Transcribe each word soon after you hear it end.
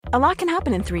A lot can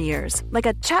happen in 3 years, like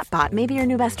a chatbot may be your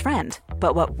new best friend.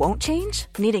 But what won't change?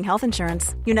 Needing health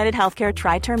insurance. United Healthcare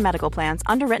Tri-Term Medical Plans,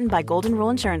 underwritten by Golden Rule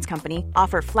Insurance Company,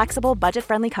 offer flexible,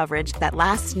 budget-friendly coverage that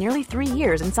lasts nearly 3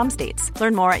 years in some states.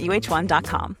 Learn more at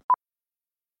uh1.com.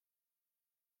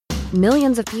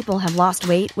 Millions of people have lost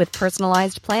weight with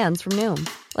personalized plans from Noom.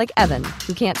 Like Evan,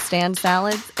 who can't stand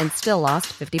salads and still lost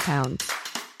 50 pounds.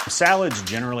 Salads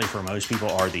generally for most people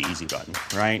are the easy button,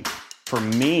 right? For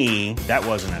me, that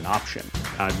wasn't an option.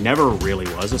 I never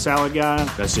really was a salad guy.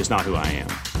 That's just not who I am.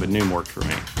 But Noom worked for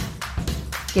me.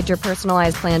 Get your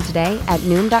personalized plan today at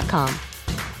Noom.com.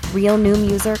 Real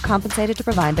Noom user compensated to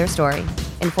provide their story.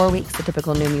 In 4 weeks, the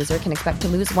typical Noom user can expect to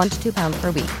lose 1 to 2 pounds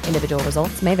per week. Individual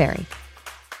results may vary.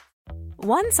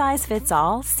 One size fits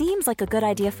all seems like a good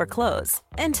idea for clothes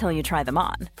until you try them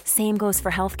on. Same goes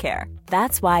for healthcare.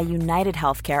 That's why United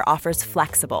Healthcare offers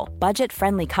flexible,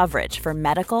 budget-friendly coverage for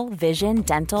medical, vision,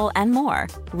 dental, and more.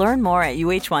 Learn more at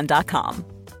uh1.com.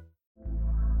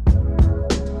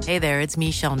 Hey there, it's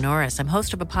Michelle Norris. I'm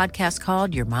host of a podcast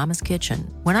called Your Mama's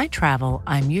Kitchen. When I travel,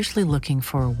 I'm usually looking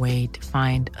for a way to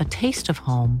find a taste of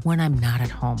home when I'm not at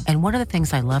home. And one of the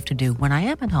things I love to do when I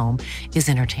am at home is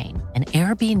entertain. And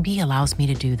Airbnb allows me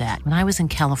to do that. When I was in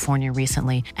California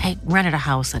recently, I rented a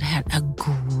house that had a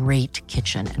great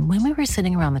kitchen. And when we were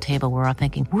sitting around the table, we were all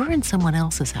thinking, we're in someone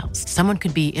else's house. Someone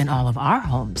could be in all of our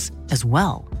homes as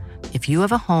well. If you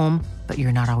have a home, but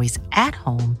you're not always at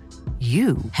home,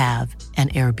 you have an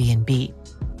Airbnb.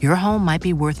 Your home might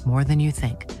be worth more than you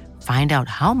think. Find out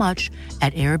how much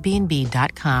at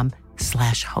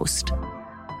airbnb.com/host.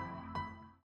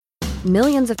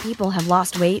 Millions of people have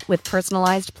lost weight with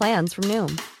personalized plans from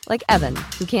Noom. Like Evan,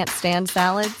 who can't stand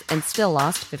salads and still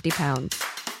lost 50 pounds.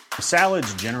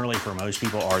 Salads generally for most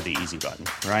people are the easy button,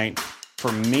 right?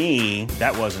 For me,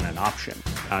 that wasn't an option.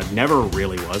 I never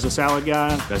really was a salad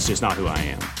guy. That's just not who I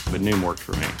am. But Noom worked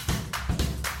for me.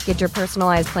 Get your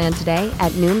personalized plan today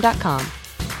at Noom.com.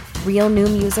 Real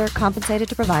Noom user compensated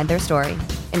to provide their story.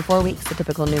 In 4 weeks, the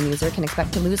typical Noom user can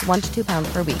expect to lose 1 to 2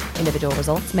 pounds per week. Individual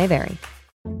results may vary.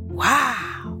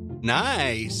 Wow.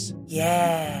 Nice.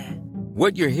 Yeah.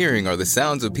 What you're hearing are the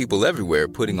sounds of people everywhere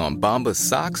putting on Bombas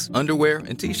socks, underwear,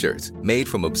 and T-shirts made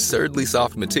from absurdly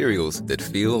soft materials that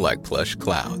feel like plush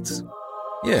clouds.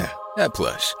 Yeah, that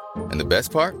plush. And the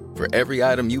best part? For every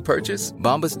item you purchase,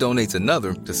 Bombas donates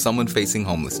another to someone facing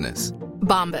homelessness.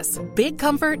 Bombas. Big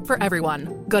comfort for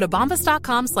everyone. Go to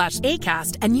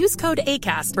bombas.com/ACAST and use code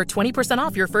ACAST for 20%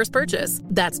 off your first purchase.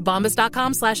 That's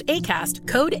bombas.com/ACAST.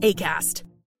 Code ACAST.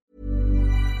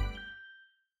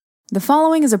 The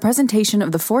following is a presentation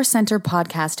of the Force Center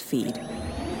podcast feed.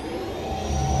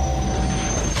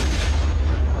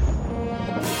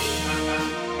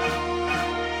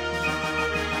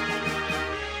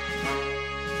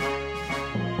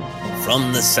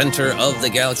 From the center of the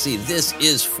galaxy, this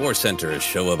is Force Center, a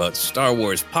show about Star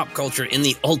Wars pop culture in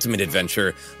the ultimate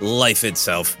adventure, life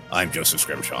itself. I'm Joseph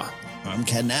Scrimshaw. I'm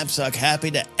Ken Knapsack, happy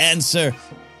to answer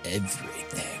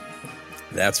everything.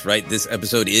 That's right. This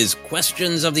episode is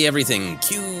Questions of the Everything,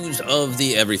 Cues of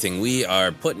the Everything. We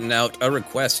are putting out a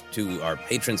request to our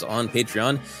patrons on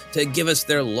Patreon to give us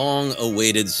their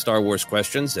long-awaited Star Wars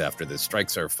questions after the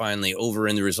strikes are finally over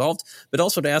and resolved, but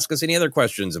also to ask us any other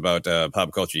questions about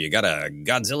pop culture. You got a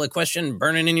Godzilla question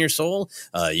burning in your soul?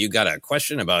 You got a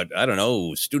question about, I don't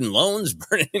know, student loans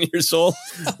burning in your soul?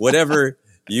 Whatever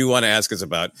you want to ask us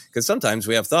about, because sometimes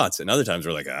we have thoughts and other times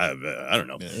we're like, I don't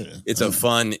know. It's a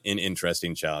fun and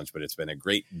interesting challenge, but it's been a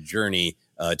great journey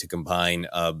to combine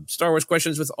Star Wars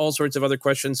questions with all sorts of other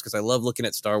questions, because I love looking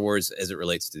at Star Wars as it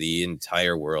relates to the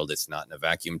entire world. It's not in a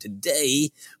vacuum.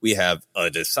 Today, we have a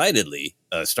decidedly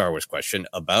Star Wars question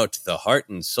about the heart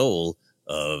and soul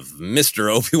of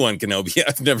Mr. Obi-Wan Kenobi.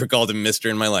 I've never called him Mr.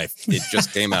 in my life. It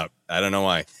just came out. I don't know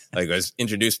why. Like I was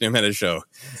introducing him at a show.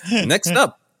 Next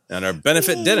up, on our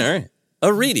benefit dinner,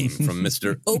 a reading from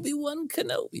Mr. Obi-Wan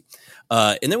Kenobi.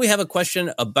 And then we have a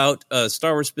question about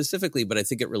Star Wars specifically, but I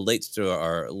think it relates to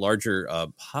our larger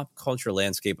pop culture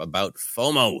landscape about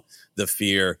FOMO, the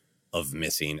fear of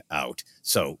missing out.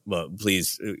 So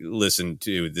please listen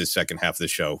to the second half of the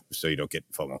show so you don't get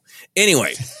FOMO.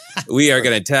 Anyway, we are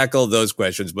going to tackle those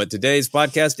questions, but today's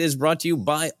podcast is brought to you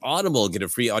by Audible. Get a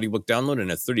free audiobook download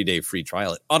and a 30-day free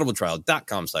trial at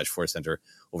audibletrial.com/forcecenter.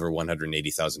 Over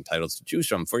 180,000 titles to choose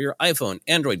from for your iPhone,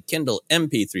 Android, Kindle,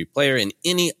 MP3 player, and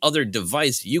any other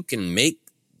device you can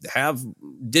have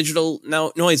digital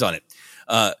noise on it.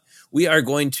 We are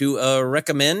going to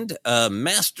recommend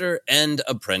Master and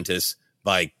Apprentice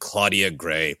by Claudia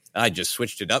Gray. I just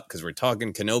switched it up because we're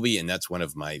talking Kenobi, and that's one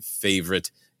of my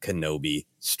favorite Kenobi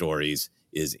stories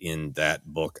is in that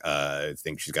book. I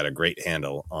think she's got a great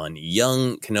handle on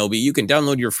young Kenobi. You can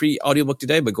download your free audiobook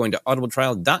today by going to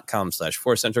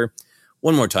audibletrial.com/4center.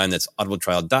 One more time, that's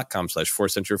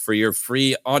audibletrial.com/4center for your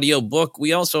free audiobook.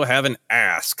 We also have an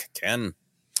ask, Ken.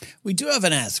 We do have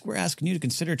an ask. We're asking you to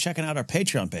consider checking out our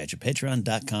Patreon page at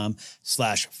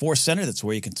patreon.com/4center. That's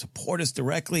where you can support us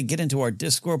directly, get into our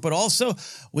Discord. But also,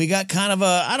 we got kind of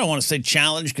a, I don't want to say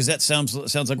challenge because that sounds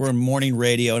like we're in morning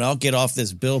radio, and I'll get off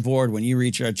this billboard when you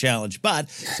reach our challenge. But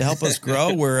to help us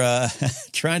grow, we're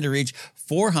trying to reach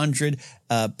 400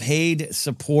 paid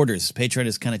supporters. Patreon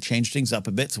has kind of changed things up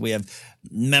a bit. So we have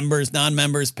members,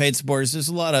 non-members, paid supporters. There's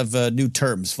a lot of new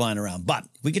terms flying around. But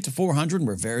if we get to 400, and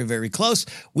we're very, very close,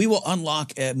 we will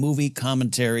unlock a movie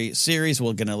commentary series.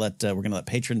 We're gonna let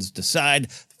patrons decide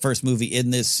the first movie in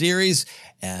this series.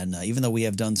 And even though we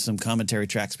have done some commentary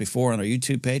tracks before on our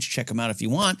YouTube page, check them out if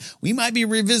you want. We might be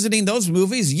revisiting those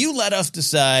movies. You let us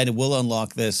decide. We'll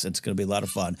unlock this. It's going to be a lot of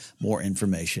fun. More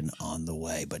information on the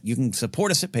way. But you can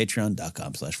support us at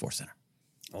patreon.com/4center.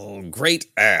 Oh, great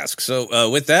ask. So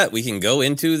with that, we can go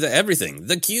into the everything,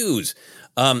 the cues.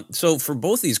 So for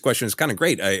both these questions, kind of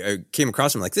great. I came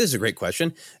across them like, this is a great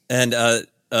question. And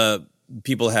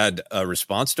people had a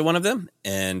response to one of them.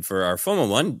 And for our FOMO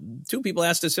one, 2 people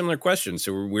asked a similar question.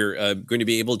 So we're going to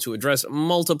be able to address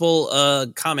multiple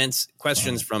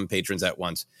questions from patrons at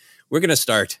once. We're going to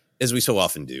start, as we so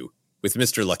often do, with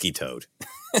Mr. Lucky Toad.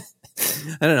 I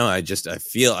don't know. I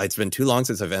feel it's been too long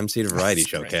since I've emceed a variety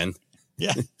show, great. Ken.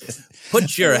 Yeah.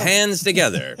 Put your hands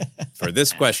together for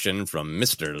this question from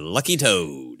Mr. Lucky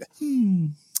Toad.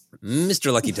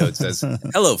 Mr. Lucky Toad says,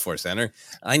 hello, Force Center.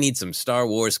 I need some Star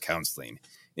Wars counseling.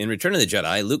 In Return of the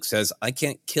Jedi, Luke says, I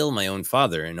can't kill my own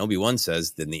father. And Obi-Wan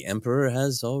says, then the Emperor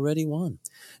has already won.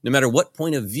 No matter what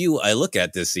point of view I look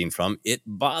at this scene from, it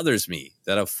bothers me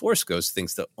that a Force ghost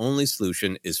thinks the only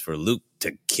solution is for Luke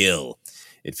to kill.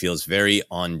 It feels very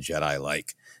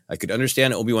un-Jedi-like. I could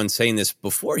understand Obi-Wan saying this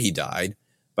before he died,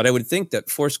 but I would think that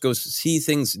Force ghosts see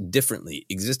things differently,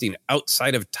 existing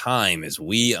outside of time as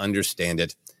we understand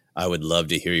it. I would love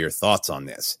to hear your thoughts on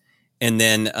this. And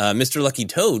then Mr. Lucky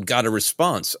Toad got a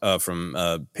response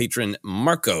from patron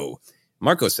Marco.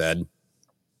 Marco said,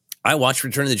 I watched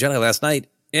Return of the Jedi last night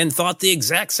and thought the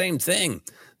exact same thing.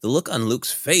 The look on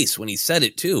Luke's face when he said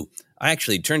it, too. I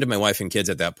actually turned to my wife and kids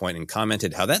at that point and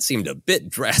commented how that seemed a bit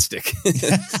drastic.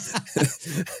 Bit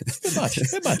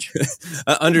much.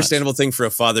 Understandable thing for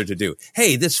a father to do.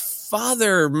 Hey, this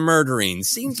father murdering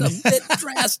seems a bit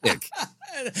drastic.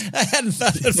 I hadn't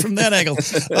thought of it from that angle.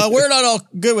 We're not all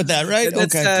good with that, right?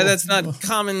 That's, okay, cool. That's not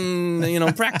common,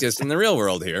 practice in the real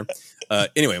world here.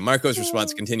 Anyway, Marco's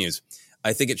response continues.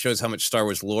 I think it shows how much Star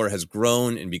Wars lore has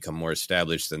grown and become more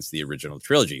established since the original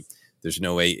trilogy. There's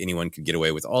no way anyone could get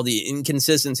away with all the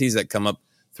inconsistencies that come up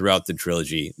throughout the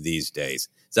trilogy these days.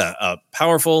 It's a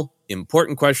powerful,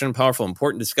 important question, powerful,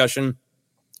 important discussion.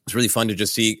 It's really fun to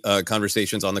just see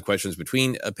conversations on the questions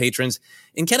between patrons.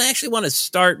 And Ken, I actually want to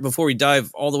start, before we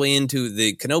dive all the way into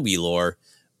the Kenobi lore,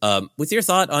 with your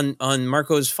thought on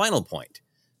Marco's final point.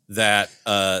 That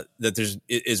there's,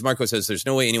 as Marco says, there's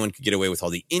no way anyone could get away with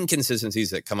all the inconsistencies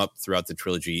that come up throughout the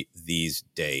trilogy these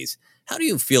days. How do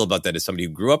you feel about that as somebody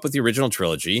who grew up with the original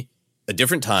trilogy, a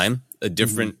different time, a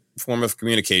different form of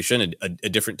communication, a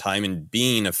different time in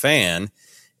being a fan,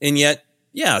 and yet,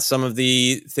 yeah, some of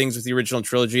the things with the original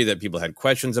trilogy that people had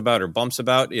questions about or bumps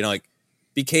about,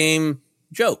 became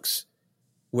jokes.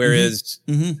 Whereas,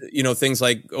 things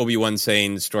like Obi-Wan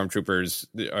saying stormtroopers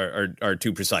are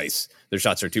too precise. Their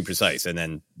shots are too precise. And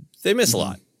then they miss a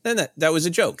lot. And that was a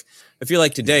joke. I feel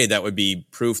like today that would be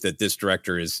proof that this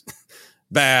director is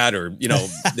bad, or,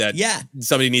 that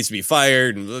somebody needs to be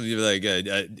fired, and like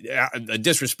a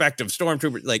disrespect of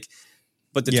stormtroopers.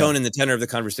 But the tone and the tenor of the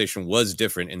conversation was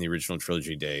different in the original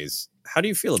trilogy days. How do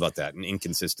you feel about that and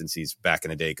inconsistencies back in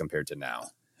the day compared to now?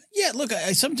 Yeah, look,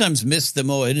 I sometimes miss the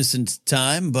more innocent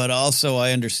time, but also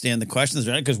I understand the questions,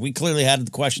 right? Because we clearly had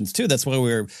the questions too. That's why we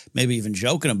were maybe even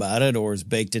joking about it, or is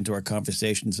baked into our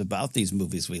conversations about these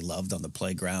movies we loved on the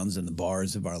playgrounds and the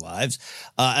bars of our lives.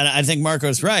 And I think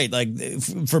Marco's right, like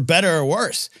for better or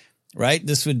worse, right?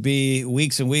 This would be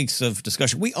weeks and weeks of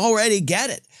discussion. We already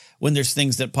get it when there's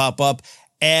things that pop up.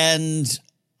 And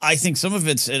I think some of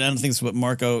it's, and I don't think it's what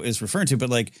Marco is referring to, but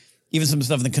like, even some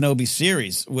stuff in the Kenobi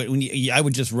series, I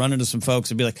would just run into some folks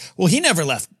and be like, "Well, he never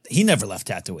left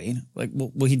Tatooine." Like,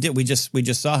 well, he did. We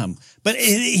just saw him, but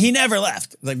he never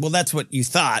left. Like, well, that's what you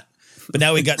thought, but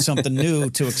now we got something new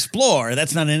to explore.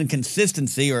 That's not an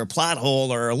inconsistency or a plot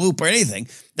hole or a loop or anything.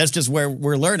 that's just where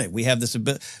we're learning. We have this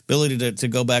ability to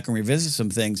go back and revisit some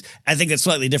things. I think it's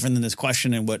slightly different than this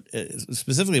question and what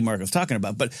specifically Mark was talking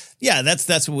about. But yeah,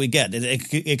 that's what we get.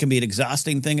 It can be an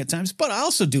exhausting thing at times, but I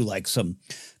also do like some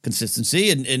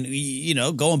consistency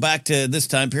and going back to this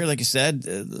time period, like you said,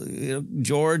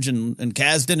 George and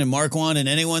Kasdan and Marquand and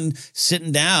anyone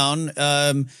sitting down,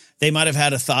 they might have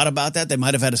had a thought about that. They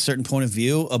might have had a certain point of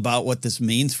view about what this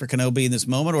means for Kenobi in this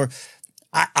moment. Or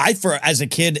as a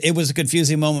kid, it was a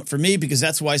confusing moment for me because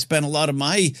that's why I spent a lot of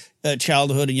my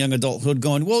childhood and young adulthood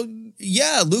going, well,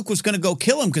 yeah, Luke was going to go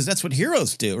kill him because that's what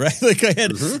heroes do, right? Like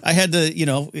I had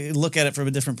to, look at it from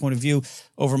a different point of view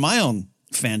over my own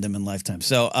fandom and lifetime.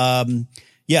 So,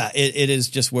 it is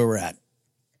just where we're at.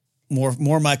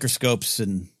 More microscopes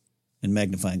and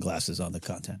magnifying glasses on the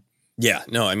content. Yeah,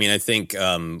 no, I mean, I think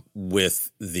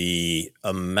with the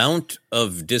amount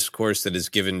of discourse that is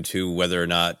given to whether or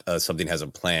not something has a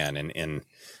plan, and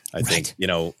I think,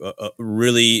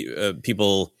 really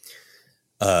people,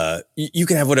 you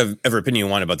can have whatever opinion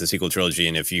you want about the sequel trilogy,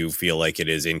 and if you feel like it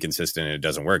is inconsistent and it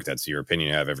doesn't work, that's your opinion.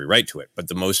 You have every right to it. But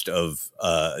the most of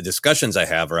discussions I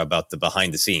have are about the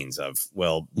behind the scenes of,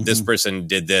 well, this person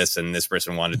did this, and this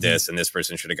person wanted this, and this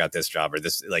person should have got this job, or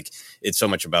this. Like, it's so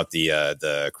much about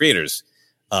the creators.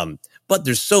 But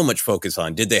there's so much focus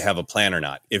on, did they have a plan or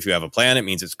not? If you have a plan, it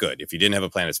means it's good. If you didn't have a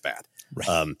plan, it's bad.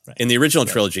 Right. In the original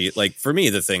trilogy, like for me,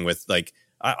 the thing with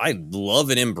I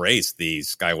love and embrace the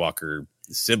Skywalker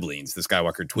siblings, the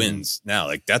Skywalker twins. Now,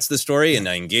 like, that's the story, and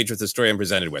I engage with the story I'm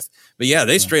presented with. But yeah,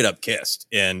 they straight up kissed.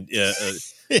 And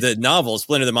the novel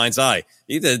Splinter the Mind's Eye,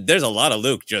 there's a lot of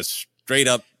Luke just straight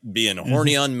up being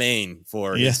horny on main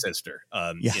for his sister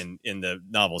in the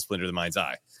novel Splinter the Mind's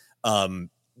Eye.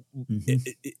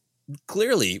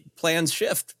 Clearly plans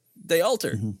shift, they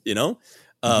alter,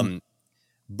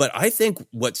 but I think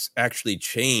what's actually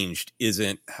changed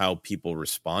isn't how people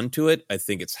respond to it. I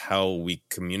think it's how we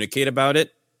communicate about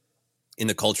it in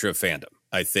the culture of fandom.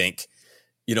 I think,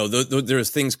 there's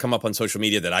things come up on social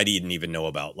media that I didn't even know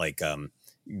about, like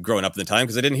growing up in the time,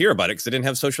 because I didn't hear about it because I didn't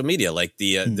have social media. Like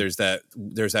there's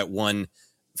that one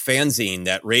fanzine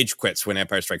that rage quits when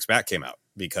Empire Strikes Back came out,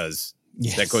 because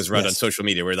that goes around on social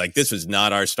media where, like, this was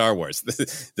not our Star Wars.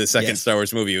 The second Star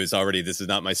Wars movie was already, this is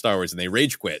not my Star Wars, and they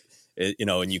rage quit.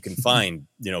 And you can find,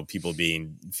 people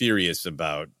being furious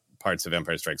about parts of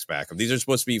Empire Strikes Back. These are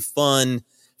supposed to be fun,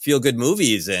 feel-good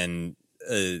movies, and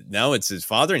now it's his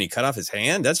father, and he cut off his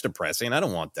hand. That's depressing. I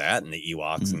don't want that. And the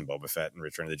Ewoks and Boba Fett and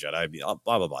Return of the Jedi,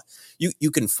 blah, blah, blah.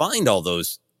 You can find all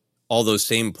those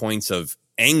same points of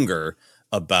anger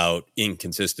about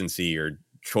inconsistency or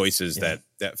choices that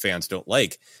fans don't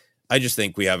like. I just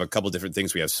think we have a couple different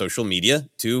things. We have social media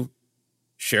to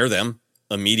share them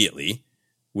immediately.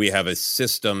 We have a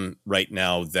system right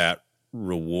now that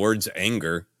rewards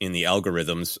anger in the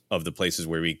algorithms of the places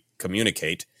where we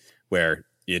communicate, where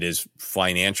it is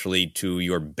financially to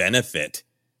your benefit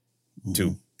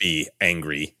to be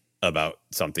angry about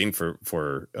something for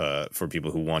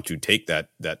people who want to take that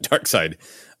dark side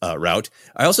route.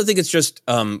 I also think it's just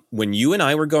when you and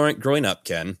I were growing up,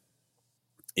 Ken,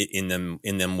 in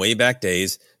them way back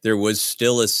days, there was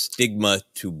still a stigma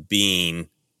to being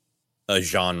a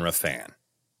genre fan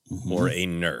or a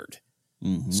nerd.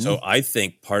 So I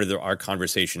think part of our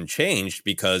conversation changed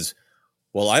because,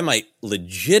 well, I might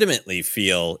legitimately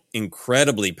feel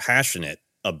incredibly passionate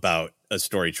about a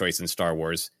story choice in Star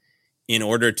Wars. In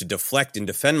order to deflect and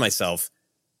defend myself,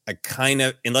 I kind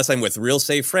of, unless I'm with real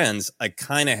safe friends, I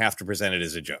kind of have to present it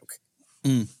as a joke.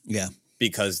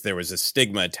 Because there was a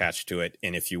stigma attached to it.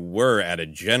 And if you were at a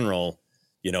general,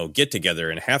 get together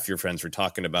and half your friends were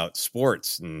talking about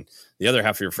sports and the other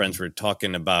half of your friends were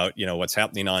talking about, what's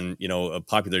happening on, a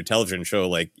popular television show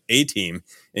like A-Team.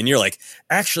 And you're like,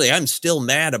 actually, I'm still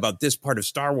mad about this part of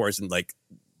Star Wars. And like,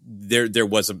 there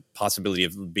was a possibility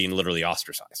of being literally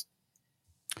ostracized.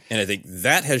 And I think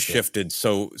that has shifted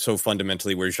so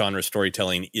fundamentally, where genre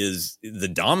storytelling is the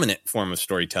dominant form of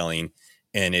storytelling,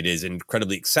 and it is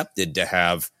incredibly accepted to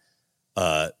have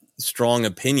strong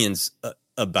opinions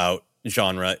about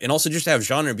genre, and also just to have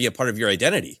genre be a part of your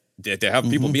identity. To have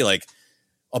people be like,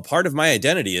 a part of my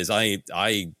identity is I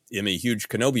am a huge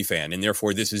Kenobi fan, and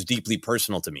therefore this is deeply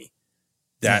personal to me.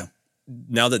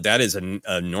 Now that is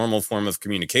a normal form of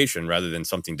communication, rather than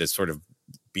something to sort of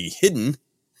be hidden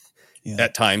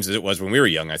at times, as it was when we were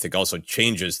young, I think also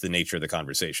changes the nature of the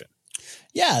conversation.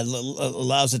 Yeah,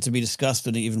 allows it to be discussed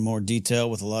in even more detail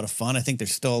with a lot of fun. I think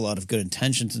there's still a lot of good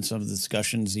intentions in some of the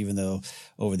discussions, even though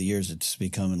over the years it's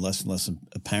becoming less and less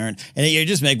apparent. And it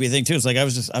just made me think too. It's like I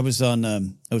was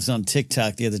on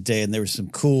TikTok the other day, and there were some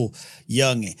cool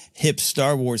young hip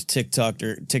Star Wars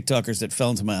TikTokers that fell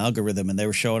into my algorithm, and they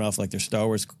were showing off like their Star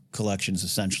Wars collections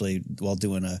essentially while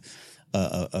doing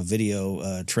a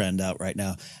video trend out right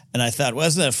now. And I thought, well,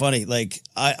 isn't that funny? Like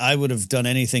I would have done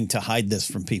anything to hide this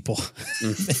from people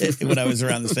when I was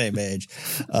around the same age.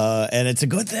 And it's a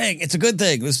good thing. It's a good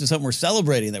thing. This is something we're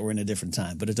celebrating, that we're in a different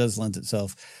time, but it does lend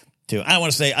itself to, I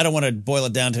don't want to boil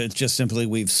it down to it's just simply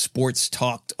we've sports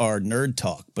talked our nerd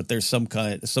talk, but there's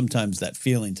sometimes that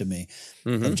feeling to me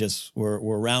of just we're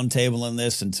round tabling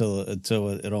this until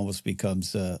it almost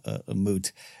becomes a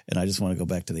moot. And I just want to go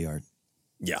back to the art.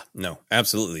 Yeah, no,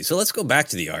 absolutely. So let's go back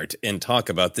to the art and talk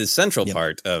about this central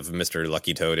part of Mr.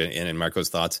 Lucky Toad and Marco's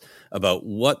thoughts about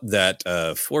what that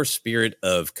force spirit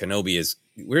of Kenobi is.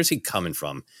 Where is he coming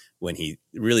from when he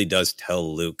really does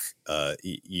tell Luke,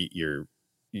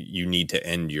 you need to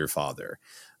end your father?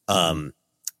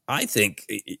 I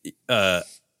think I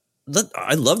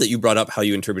love that you brought up how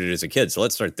you interpreted it as a kid. So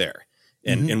let's start there.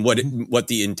 And what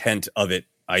the intent of it,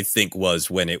 I think, was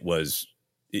when it was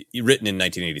written in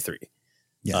 1983.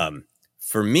 Yeah.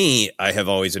 For me, I have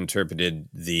always interpreted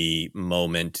the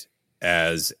moment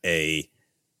as the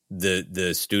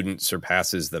student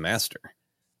surpasses the master.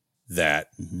 That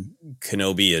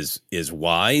Kenobi is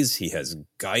wise. He has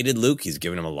guided Luke. He's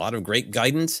given him a lot of great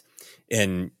guidance.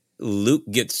 And Luke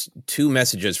gets two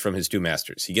messages from his two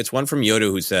masters. He gets one from Yoda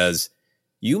who says,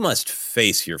 you must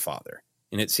face your father.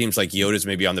 And it seems like Yoda's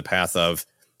maybe on the path of,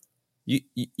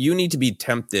 you need to be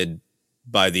tempted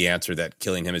by the answer that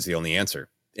killing him is the only answer.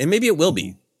 And maybe it will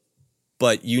be,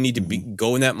 but you need to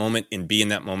go in that moment and be in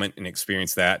that moment and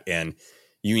experience that. And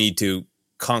you need to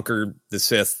conquer the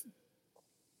Sith,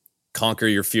 conquer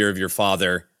your fear of your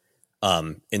father,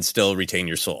 and still retain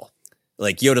your soul.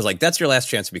 Like Yoda's like, that's your last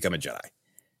chance to become a Jedi.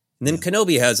 And then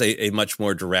Kenobi has a much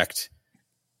more direct,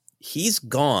 he's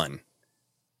gone.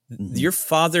 Your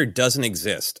father doesn't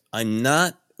exist.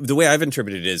 The way I've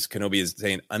interpreted it is Kenobi is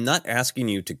saying, I'm not asking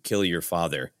you to kill your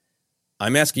father.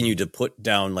 I'm asking you to put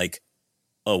down like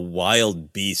a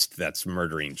wild beast that's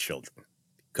murdering children,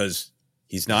 because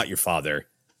he's not your father.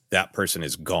 That person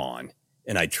is gone.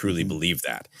 And I truly believe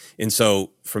that. And so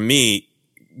for me,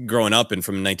 growing up and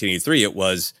from 1983, it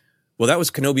was, well, that was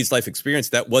Kenobi's life experience.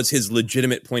 That was his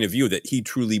legitimate point of view, that he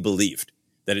truly believed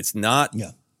that it's not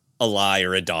a lie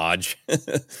or a dodge,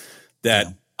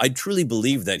 that I truly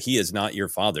believe that he is not your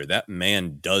father. That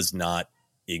man does not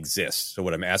exist. So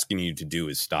what I'm asking you to do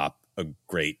is stop a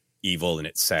great evil. And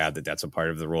it's sad that that's a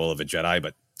part of the role of a Jedi,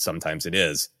 but sometimes it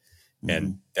is.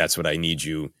 And that's what I need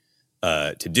you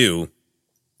to do.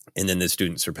 And then the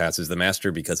student surpasses the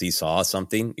master because he saw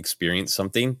something, experienced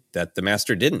something that the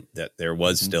master didn't, that there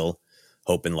was still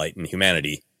hope and light in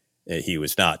humanity. He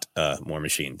was not more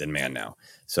machine than man now.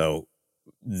 So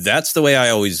that's the way I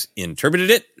always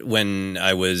interpreted it when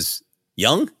I was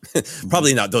young.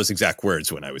 Probably not those exact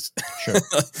words when I was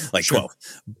 12.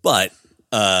 But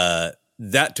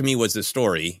that to me was the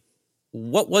story.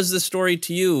 What was the story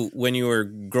to you when you were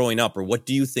growing up, or what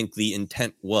do you think the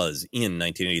intent was in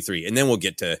 1983? And then we'll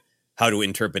get to how to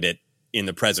interpret it in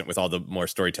the present with all the more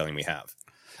storytelling we have.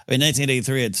 In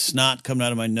 1983, I had snot coming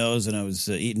out of my nose, and I was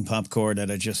eating popcorn,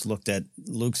 and I just looked at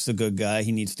Luke's the good guy.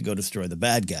 He needs to go destroy the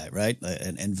bad guy, right?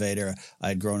 And Vader, I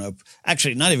had grown up,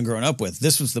 actually not even grown up with.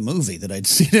 This was the movie that I'd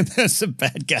seen him as a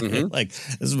bad guy. Like,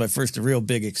 this is my first real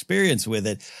big experience with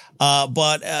it.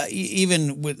 But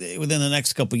even within the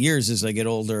next couple of years, as I get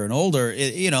older and older,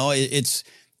 it's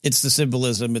the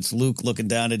symbolism. It's Luke looking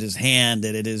down at his hand,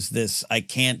 and it is this, I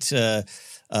can't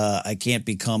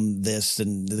become this,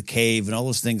 and the cave and all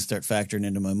those things start factoring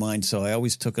into my mind. So I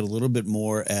always took it a little bit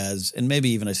more as, and maybe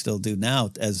even I still do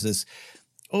now, as this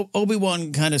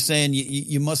Obi-Wan kind of saying,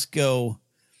 you must go,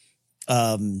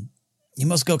 confront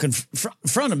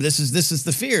him. This is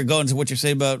the fear, going to what you're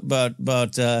saying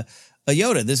about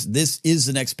Yoda. This is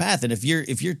the next path. And if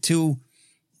you're too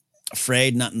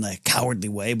afraid, not in a cowardly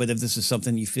way, but if this is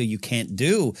something you feel you can't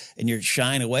do and you're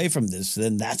shying away from this,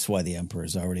 then that's why the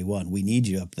Emperor's already won. We need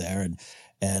you up there.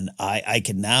 And I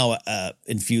can now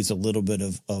infuse a little bit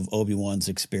of Obi-Wan's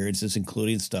experiences,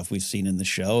 including stuff we've seen in the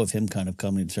show of him kind of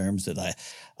coming to terms that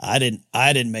I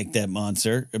didn't make that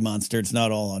monster. It's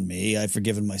not all on me. I've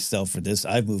forgiven myself for this.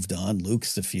 I've moved on.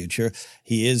 Luke's the future.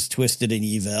 He is twisted and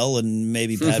evil, and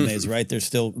maybe Padme is right. There's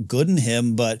still good in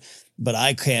him, but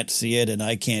I can't see it, and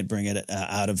I can't bring it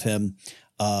out of him.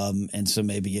 And so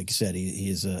maybe, like you said, he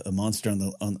is a monster on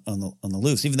the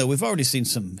loose. Even though we've already seen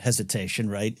some hesitation,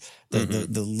 right?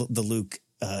 The Luke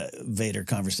Vader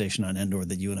conversation on Endor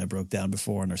that you and I broke down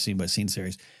before in our scene by scene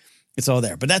series. It's all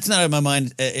there, but that's not in my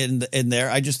mind in there.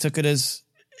 I just took it as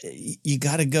you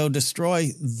got to go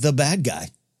destroy the bad guy.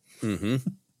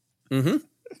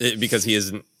 Because he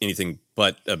isn't anything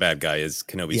but a bad guy, is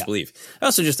Kenobi's belief. I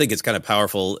also just think it's kind of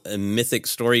powerful mythic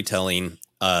storytelling,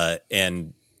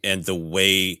 and the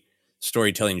way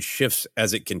storytelling shifts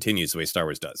as it continues, the way Star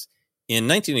Wars does. In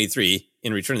 1983,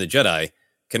 in Return of the Jedi,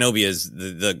 Kenobi is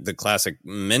the classic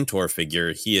mentor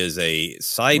figure. He is a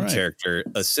side character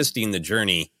assisting the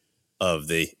journey of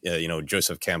the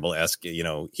Joseph Campbell-esque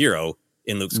hero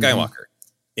in Luke Skywalker,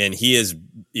 and he is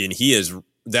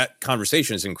that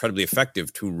conversation is incredibly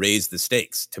effective to raise the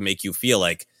stakes, to make you feel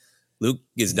like Luke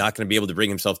is not going to be able to bring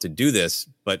himself to do this,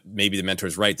 but maybe the mentor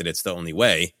is right that it's the only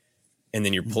way. And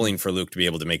then you're pulling for Luke to be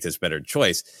able to make this better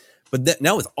choice. But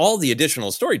now with all the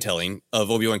additional storytelling of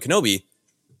Obi-Wan Kenobi,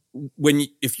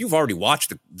 if you've already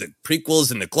watched the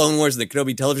prequels and the Clone Wars and the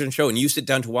Kenobi television show, and you sit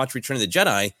down to watch Return of the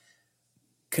Jedi,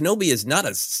 Kenobi is not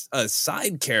a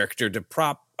side character to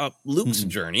prop up Luke's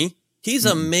journey. He's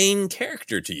a main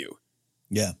character to you.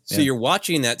 Yeah. So you're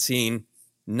watching that scene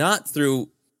not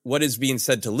through what is being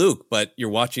said to Luke, but you're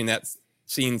watching that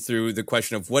scene through the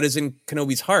question of what is in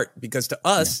Kenobi's heart. Because to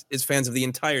us, as fans of the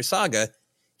entire saga,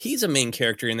 he's a main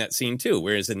character in that scene too.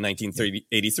 Whereas in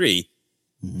 1983,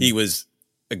 he was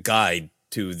a guide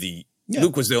to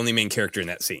Luke was the only main character in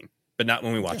that scene, but not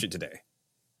when we watch it today.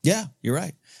 Yeah, you're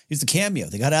right. He's the cameo.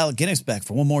 They got Alec Guinness back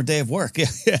for one more day of work.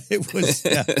 It was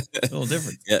a little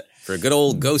different. Yeah, for a good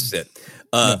old ghost sit.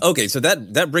 Okay, so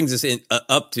that brings us in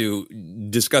up to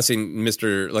discussing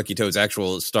Mr. Lucky Toad's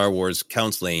actual Star Wars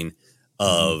counseling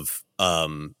of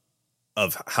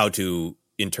how to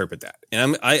interpret that.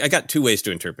 And I got two ways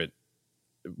to interpret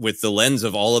with the lens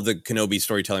of all of the Kenobi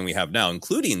storytelling we have now,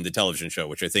 including the television show,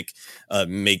 which I think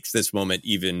makes this moment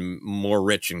even more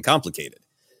rich and complicated.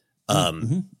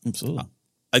 Absolutely.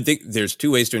 I think there's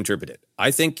two ways to interpret it.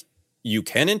 I think you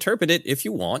can interpret it if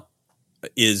you want,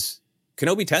 is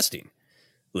Kenobi testing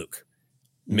Luke.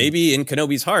 Maybe in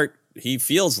Kenobi's heart, he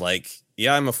feels like,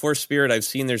 yeah, I'm a Force spirit. I've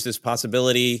seen there's this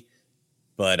possibility,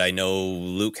 but I know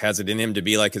Luke has it in him to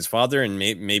be like his father, and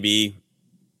maybe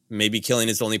killing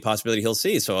is the only possibility he'll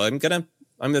see. So I'm gonna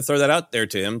throw that out there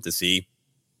to him to see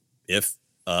if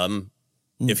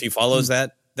he follows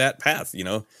that path.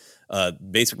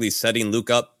 Basically setting Luke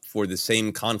up for the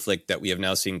same conflict that we have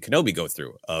now seen Kenobi go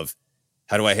through of,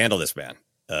 how do I handle this man?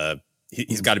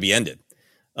 He's got to be ended.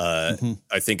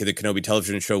 I think in the Kenobi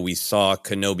television show, we saw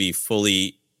Kenobi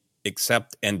fully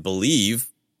accept and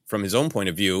believe from his own point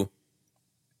of view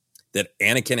that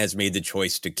Anakin has made the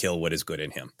choice to kill what is good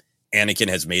in him. Anakin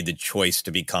has made the choice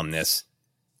to become this.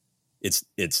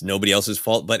 It's nobody else's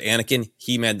fault but Anakin.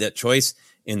 He made that choice,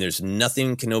 and there's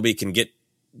nothing Kenobi can get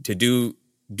to do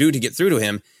to get through to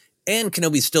him. And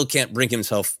Kenobi still can't bring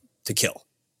himself to kill.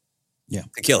 Yeah.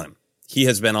 To kill him. He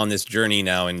has been on this journey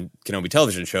now in Kenobi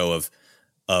television show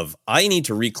of I need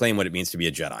to reclaim what it means to be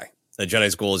a Jedi. A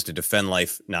Jedi's goal is to defend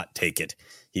life, not take it.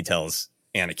 He tells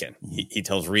Anakin. He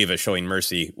tells Reva showing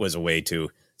mercy was a way to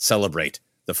celebrate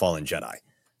the fallen Jedi.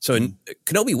 So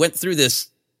Kenobi went through this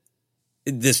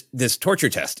torture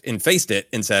test and faced it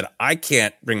and said, I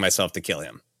can't bring myself to kill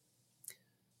him.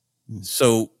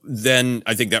 So then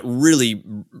I think that really,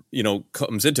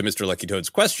 comes into Mr. Lucky Toad's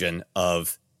question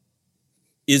of,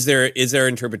 is there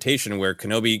interpretation where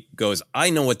Kenobi goes,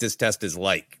 I know what this test is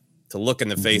like, to look in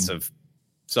the face of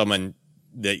someone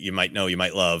that you might know, you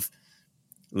might love.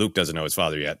 Luke doesn't know his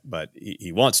father yet, but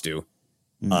he wants to,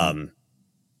 and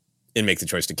make the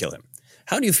choice to kill him.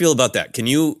 How do you feel about that? Can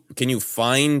you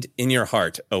find in your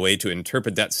heart a way to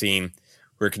interpret that scene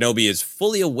where Kenobi is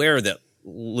fully aware that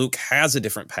Luke has a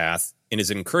different path and is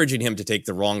encouraging him to take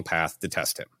the wrong path to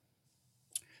test him?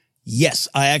 Yes,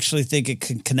 I actually think it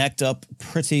can connect up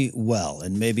pretty well.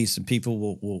 And maybe some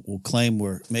people will claim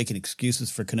we're making excuses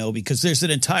for Kenobi because there's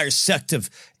an entire sect of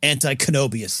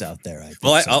anti-Kenobiists out there. I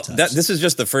think this is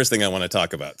just the first thing I want to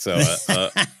talk about. So,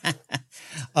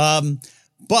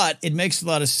 but it makes a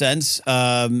lot of sense.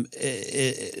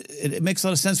 It makes a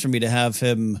lot of sense for me to have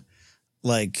him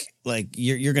like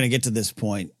you're going to get to this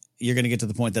point. You're going to get to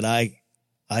the point that I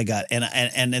got,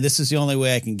 and this is the only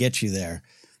way I can get you there.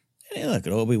 And look,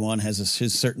 Obi-Wan has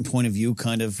his certain point of view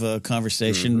kind of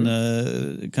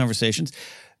conversations.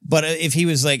 But if he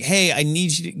was like, hey, I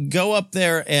need you to go up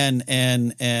there and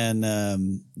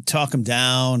talk him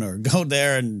down, or go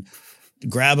there and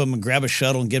grab him and grab a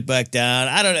shuttle and get back down.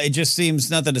 I don't know. It just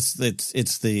seems, not that it's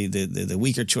the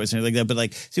weaker choice or anything like that, but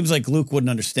like seems like Luke wouldn't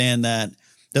understand that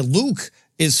Luke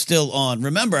is still on.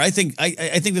 Remember, I think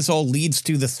this all leads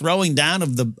to the throwing down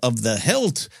of the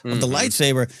hilt of the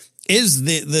lightsaber is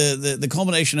the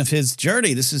culmination of his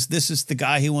journey. This is the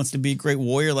guy who wants to be a great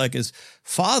warrior like his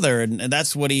father, and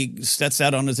that's what he sets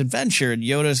out on his adventure. And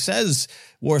Yoda says,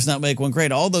 "Wars not make one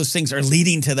great." All those things are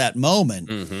leading to that moment,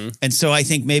 and so I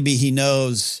think maybe he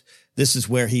knows this is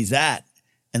where he's at.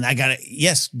 And I gotta,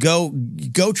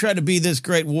 go try to be this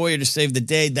great warrior to save the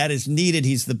day. That is needed.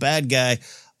 He's the bad guy,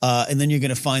 and then you're going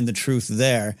to find the truth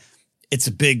there. It's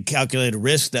a big calculated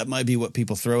risk. That might be what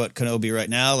people throw at Kenobi right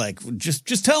now. Like,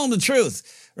 just tell him the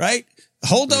truth, right?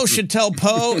 Holdo should tell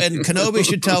Poe and Kenobi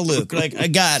should tell Luke. Like, I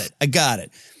got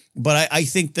it. But I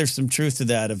think there's some truth to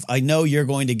that. I know you're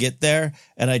going to get there,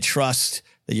 and I trust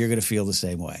that you're going to feel the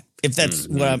same way. If that's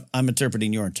what I'm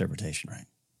interpreting your interpretation, right?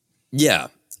 Yeah.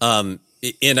 And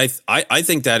I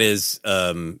think that is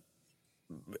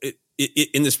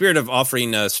in the spirit of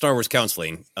offering Star Wars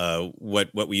counseling,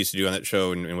 what we used to do on that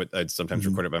show, and what I'd sometimes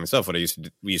record it by myself. We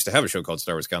used to have a show called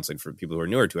Star Wars Counseling for people who are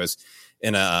newer to us,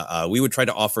 and we would try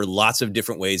to offer lots of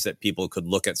different ways that people could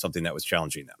look at something that was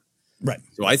challenging them. Right.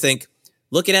 So I think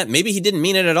looking at maybe he didn't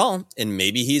mean it at all, and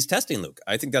maybe he's testing Luke.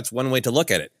 I think that's one way to look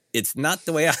at it. It's not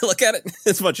the way I look at it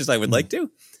as much as I would like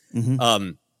to,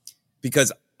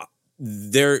 because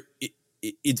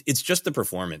it's just the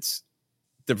performance.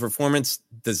 The performance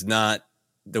does not,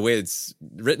 the way it's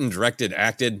written, directed,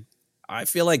 acted, I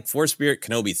feel like Force Spirit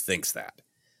Kenobi thinks that.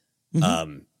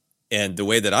 And the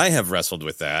way that I have wrestled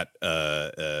with that,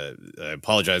 I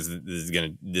apologize. This is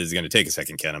gonna take a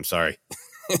second, Ken. I'm sorry.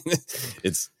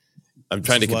 I'm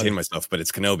trying to contain myself, but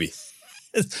it's Kenobi.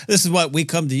 This is why we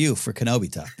come to you for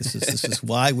Kenobi talk. This is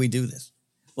why we do this.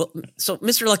 Well, so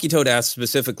Mr. Lucky Toad asked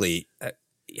specifically,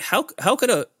 how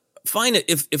could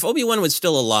if Obi-Wan was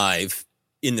still alive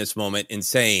in this moment and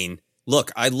saying,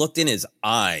 "Look, I looked in his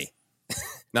eye,"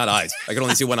 not eyes. I can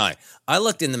only see one eye. I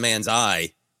looked in the man's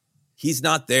eye. He's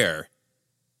not there.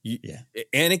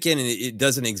 Anakin, it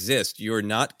doesn't exist. You're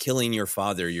not killing your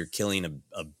father. You're killing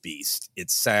a beast.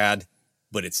 It's sad,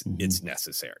 but it's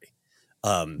necessary.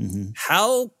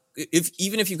 How,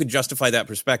 even if you could justify that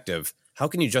perspective, how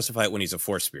can you justify it when he's a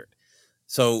Force spirit?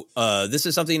 So this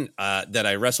is something that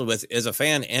I wrestled with as a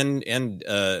fan and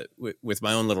with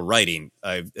my own little writing.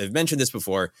 I've mentioned this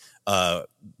before.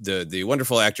 The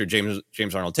wonderful actor James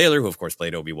Arnold Taylor, who of course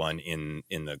played Obi-Wan in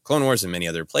the Clone Wars and many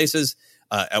other places,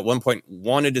 at one point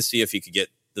wanted to see if he could get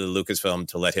the Lucasfilm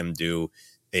to let him do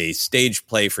a stage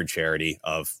play for charity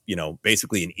of,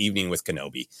 basically an evening with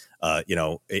Kenobi,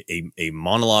 a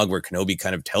monologue where Kenobi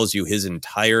kind of tells you his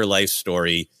entire life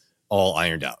story, all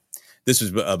ironed out. This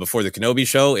was before the Kenobi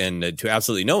show, and to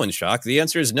absolutely no one's shock, the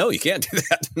answer is no, you can't do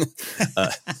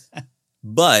that.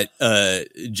 But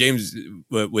James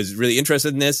was really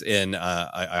interested in this, and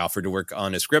I offered to work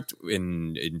on a script,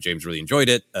 and James really enjoyed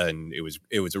it, and it was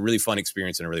a really fun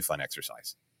experience and a really fun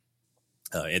exercise.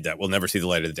 That will never see the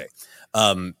light of the day.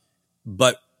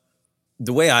 But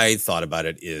the way I thought about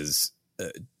it is,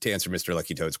 to answer Mr.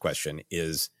 Lucky Toad's question,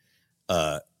 is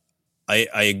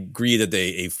I agree that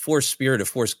a Force spirit, a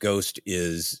Force ghost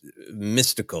is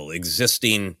mystical,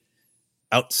 existing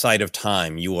outside of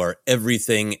time. You are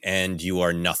everything and you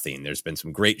are nothing. There's been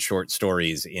some great short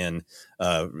stories in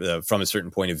From a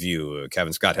Certain Point of View.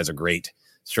 Kevin Scott has a great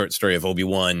short story of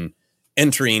Obi-Wan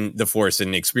entering the Force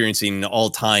and experiencing all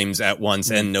times at once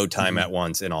and no time at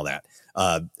once and all that.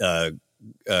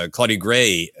 Claudia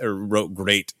Gray wrote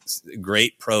great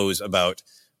prose about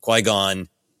Qui-Gon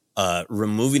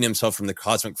removing himself from the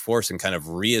cosmic force and kind of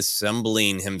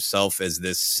reassembling himself as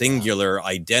this singular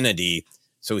identity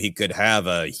so he could have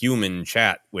a human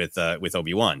chat with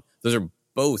Obi-Wan. Those are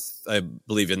both, I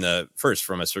believe, in the first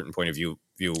From a Certain Point of View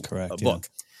book. Yeah.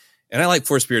 And I like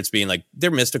Force spirits being like,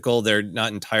 they're mystical. They're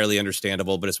not entirely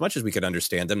understandable, but as much as we could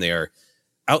understand them, they are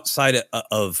outside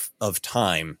of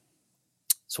time.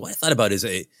 So what I thought about is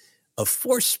a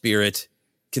Force spirit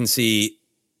can see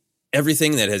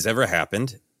everything that has ever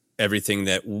happened, everything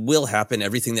that will happen,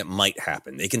 everything that might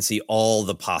happen. They can see all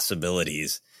the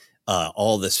possibilities,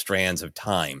 all the strands of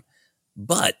time.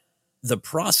 But the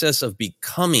process of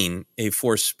becoming a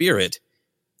Force spirit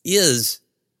is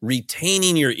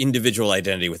retaining your individual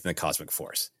identity within the cosmic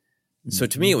force. So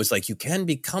to me, it was like, you can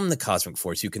become the cosmic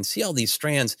force. You can see all these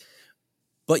strands,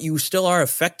 but you still are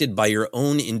affected by your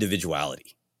own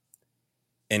individuality.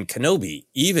 And Kenobi,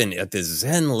 even at the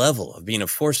Zen level of being a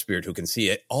Force spirit who can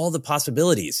see all the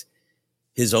possibilities,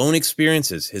 his own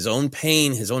experiences, his own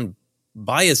pain, his own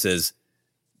biases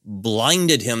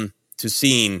blinded him to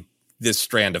seeing this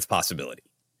strand of possibility.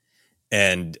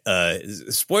 And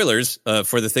spoilers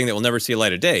for the thing that will never see a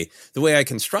light of day. The way I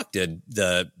constructed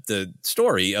the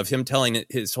story of him telling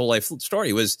his whole life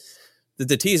story was that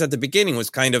the tease at the beginning was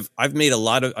kind of, I've had a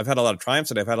lot of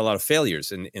triumphs and I've had a lot of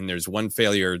failures. And there's one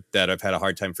failure that I've had a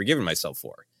hard time forgiving myself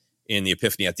for. And the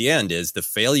epiphany at the end is the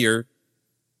failure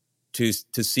to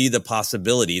see the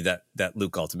possibility that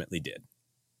Luke ultimately did,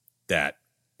 that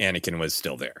Anakin was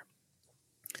still there.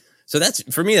 So that's,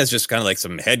 for me, that's just kind of like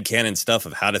some headcanon stuff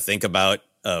of how to think about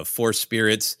Force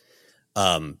spirits.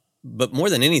 But more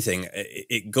than anything,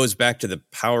 it goes back to the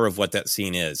power of what that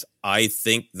scene is. I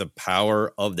think the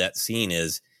power of that scene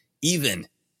is, even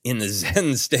in the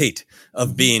Zen state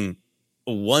of being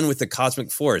one with the cosmic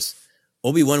force,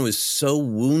 Obi-Wan was so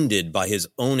wounded by his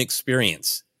own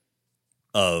experience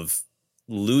of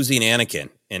losing Anakin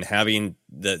and having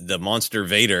the monster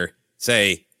Vader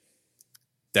say,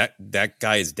 that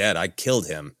guy is dead, I killed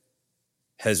him,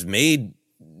 has made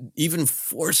even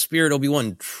Force Spirit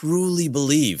Obi-Wan truly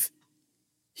believe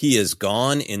he is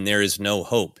gone and there is no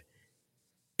hope.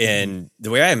 And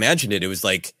the way I imagined it, it was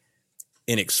like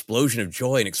an explosion of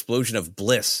joy, an explosion of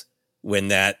bliss when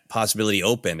that possibility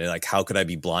opened. And like, how could I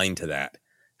be blind to that?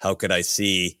 How could I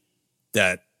see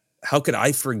that? How could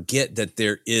I forget that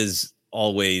there is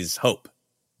always hope?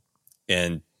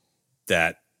 And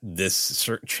that this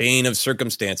chain of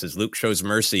circumstances, Luke shows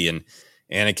mercy and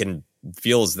Anakin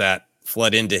feels that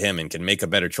flood into him and can make a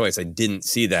better choice. I didn't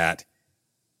see that.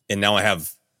 And now I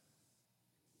have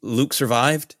Luke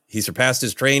survived. He surpassed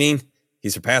his training. He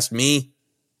surpassed me.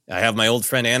 I have my old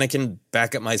friend Anakin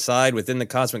back at my side within the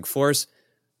cosmic force.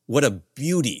 What a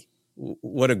beauty.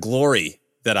 What a glory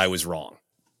that I was wrong.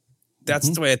 That's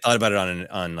the way I thought about it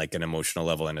on like an emotional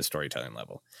level and a storytelling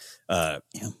level.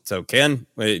 So Ken,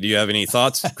 do you have any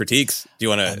thoughts, critiques? Do you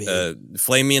want to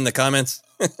flame me in the comments?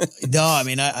 No, I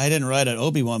mean, I didn't write an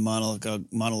Obi-Wan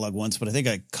monologue once, but I think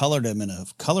I colored him in a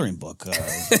coloring book.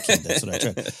 As a kid. That's what I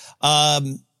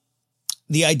tried.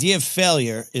 The idea of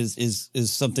failure is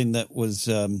something that was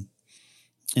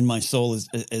in my soul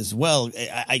as well.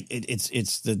 It's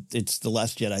the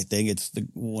Last Jedi thing. It's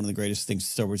one of the greatest things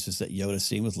Star Wars is that Yoda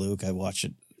scene with Luke. I watch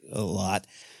it a lot.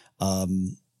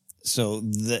 So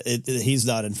he's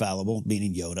not infallible,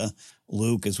 meaning Yoda.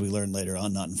 Luke, as we learn later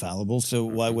on, not infallible. So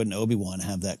why wouldn't Obi-Wan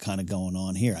have that kind of going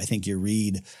on here? I think your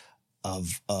read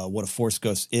of what a Force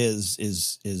ghost is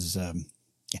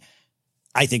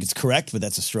I think it's correct, but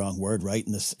that's a strong word, right?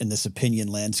 In this opinion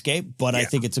landscape. But I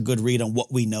think it's a good read on what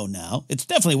we know now. It's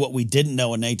definitely what we didn't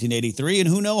know in 1983, and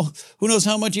who knows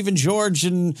how much even George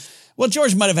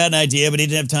might have had an idea, but he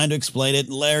didn't have time to explain it.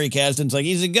 And Larry Kasdan's like,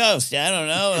 he's a ghost. I don't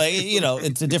know. Like,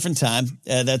 it's a different time.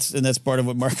 That's part of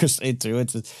what Marcus said too.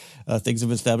 It's things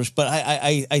have established. But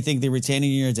I think they're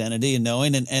retaining your identity and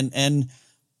knowing and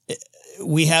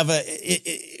we have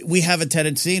a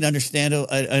tendency to understand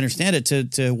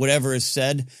it to whatever is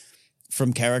said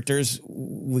from characters.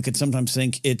 We could sometimes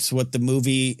think it's what the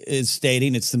movie is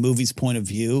stating. It's the movie's point of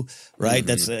view, right?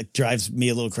 That drives me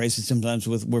a little crazy sometimes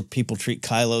with where people treat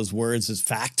Kylo's words as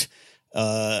fact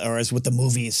or as what the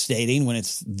movie is stating when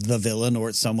it's the villain or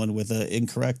it's someone with an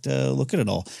incorrect look at it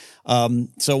all.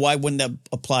 So why wouldn't that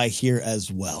apply here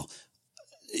as well?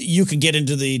 You can get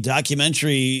into the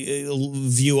documentary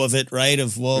view of it, right?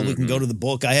 Of, we can go to the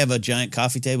book. I have a giant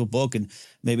coffee table book, and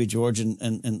maybe George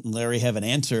and Larry have an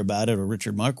answer about it, or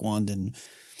Richard Marquand in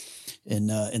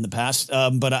the past.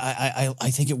 But I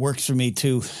think it works for me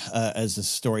too as a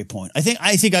story point. I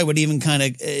think I would even kind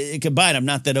of combine them.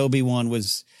 Not that Obi-Wan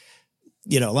was,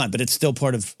 aligned, but it's still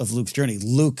part of Luke's journey.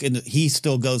 Luke, and he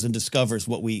still goes and discovers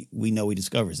what we know he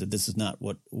discovers, that this is not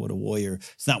what a warrior.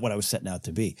 It's not what I was setting out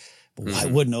to be. But why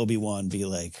wouldn't Obi-Wan be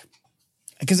like?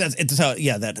 Because it's how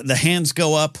that the hands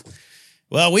go up.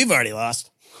 Well, we've already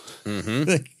lost.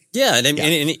 Yeah, and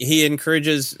he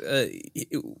encourages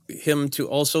him to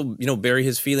also, bury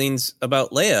his feelings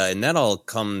about Leia, and that all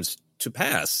comes to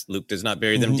pass. Luke does not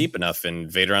bury them deep enough, and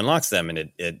Vader unlocks them,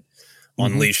 and it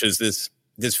unleashes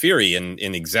this fury, and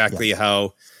exactly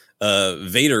how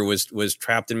Vader was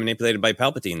trapped and manipulated by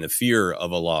Palpatine. The fear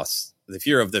of a loss, the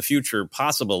fear of the future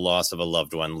possible loss of a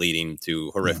loved one, leading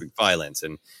to horrific violence,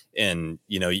 and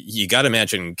you got to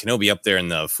imagine Kenobi up there in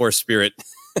the Force spirit.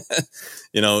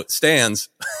 Stands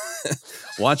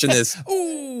watching this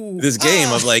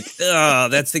game of like,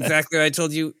 that's exactly what I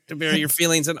told you to bury your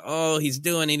feelings, and he's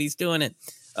doing it.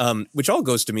 Which all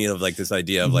goes to me of like this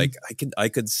idea of like I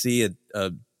could see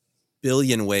a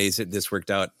billion ways that this worked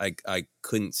out. I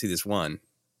couldn't see this one,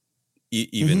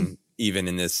 even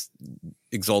in this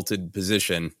exalted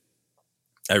position.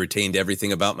 I retained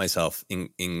everything about myself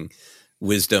in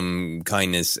wisdom,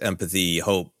 kindness, empathy,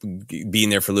 hope, being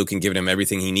there for Luke and giving him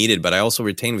everything he needed. But I also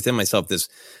retained within myself this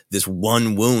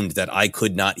one wound that I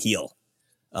could not heal,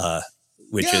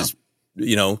 which is,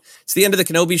 it's the end of the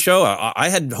Kenobi show. I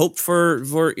had hoped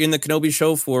for in the Kenobi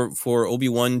show for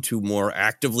Obi-Wan to more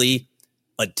actively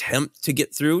attempt to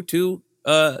get through to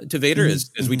Vader,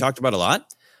 as we talked about a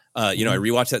lot. I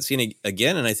rewatched that scene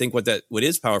again, and I think what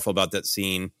is powerful about that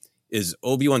scene is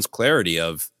Obi-Wan's clarity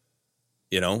of,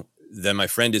 that my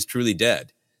friend is truly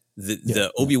dead.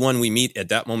 The Obi-Wan we meet at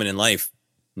that moment in life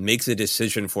makes a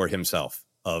decision for himself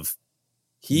of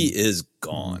he is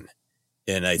gone.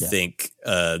 And I think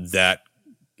that,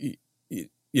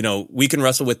 we can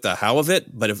wrestle with the how of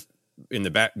it, but if in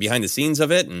the back behind the scenes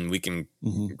of it, and we can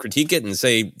critique it and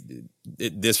say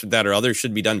this, that, or other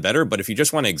should be done better. But if you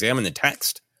just want to examine the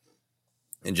text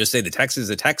and just say the text is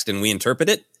the text and we interpret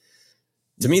it,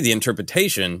 to me, the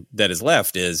interpretation that is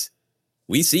left is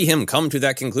we see him come to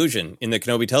that conclusion in the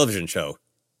Kenobi television show.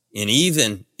 And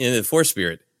even in the Force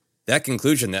Spirit, that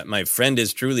conclusion that my friend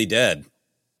is truly dead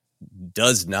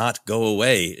does not go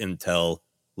away until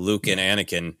Luke and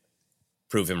Anakin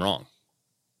prove him wrong.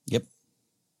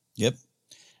 Yep.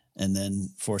 And then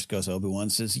Force Ghost Obi-Wan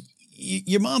says,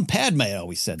 your mom Padme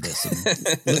always said this.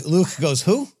 And Luke goes,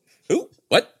 who?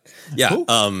 What? Yeah. Who?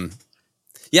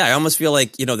 I almost feel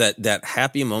like, that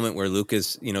happy moment where Luke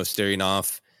is, staring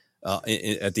off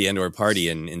at the Endor party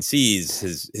and sees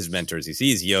his mentors. He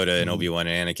sees Yoda and Obi-Wan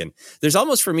and Anakin. There's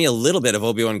almost for me a little bit of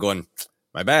Obi-Wan going,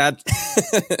 my bad.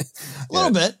 A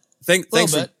little bit.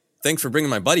 Thanks for bringing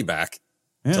my buddy back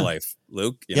to life,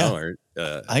 Luke. I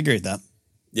agree with that.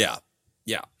 Yeah.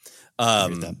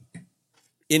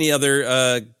 Any other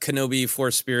Kenobi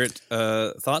Force Spirit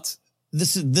thoughts?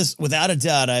 This without a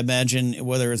doubt, I imagine,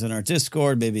 whether it's in our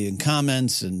Discord, maybe in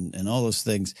comments and all those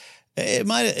things, it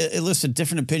might elicit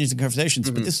different opinions and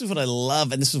conversations. But this is what I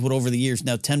love, and this is what over the years,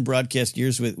 now 10 broadcast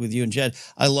years with you and Jed,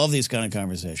 I love these kind of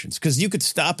conversations because you could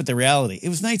stop at the reality. It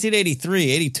was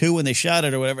 1983, 82 when they shot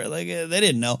it or whatever. Like they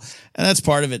didn't know, and that's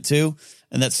part of it too,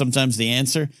 and that's sometimes the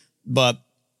answer. But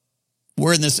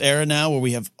we're in this era now where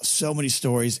we have so many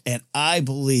stories, and I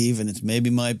believe, and it's maybe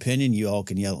my opinion, you all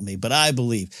can yell at me, but I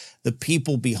believe the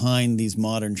people behind these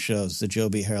modern shows, the Joe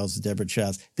B. Harrells, the Deborah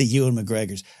Childs, the Ewan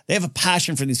McGregors, they have a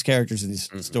passion for these characters and these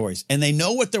stories, and they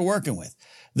know what they're working with.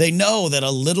 They know that a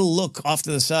little look off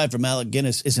to the side from Alec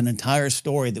Guinness is an entire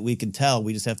story that we can tell.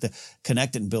 We just have to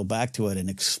connect it and build back to it and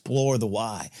explore the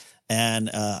why. And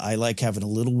I like having a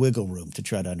little wiggle room to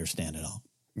try to understand it all.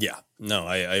 Yeah, no,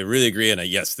 I really agree. And I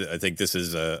think this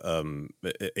is a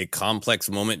complex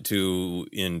moment to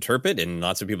interpret, and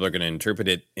lots of people are going to interpret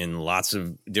it in lots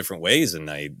of different ways. And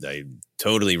I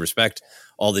totally respect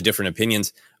all the different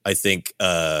opinions. I think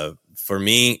for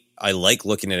me, I like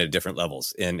looking at it at different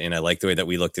levels. And I like the way that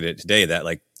we looked at it today, that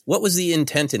like, what was the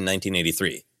intent in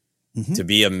 1983? To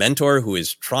be a mentor who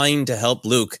is trying to help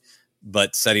Luke,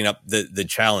 but setting up the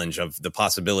challenge of the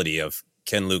possibility of,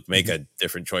 can Luke make a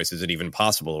different choice? Is it even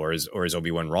possible, or is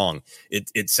Obi-Wan wrong?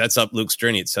 It sets up Luke's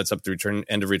journey. It sets up the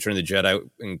end of Return of the Jedi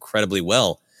incredibly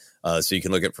well. So you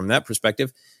can look at it from that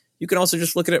perspective. You can also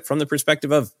just look at it from the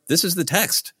perspective of, this is the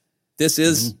text. This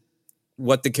is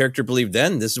what the character believed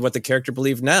then. This is what the character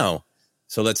believed now.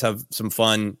 So let's have some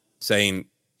fun saying,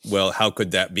 well, how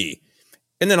could that be?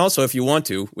 And then also, if you want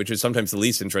to, which is sometimes the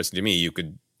least interesting to me, you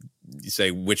could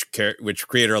say which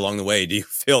creator along the way do you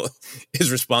feel is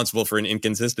responsible for an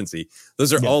inconsistency.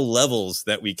 Those are all levels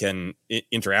that we can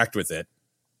interact with it.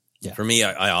 Yeah. For me,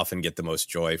 I often get the most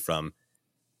joy from,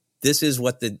 this is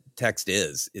what the text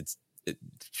is. It's a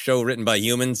show written by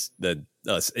humans, a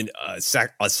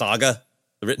saga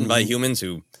written by humans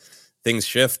who things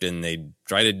shift and they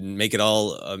try to make it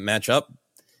all match up.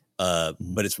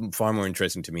 But it's far more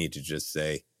interesting to me to just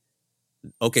say,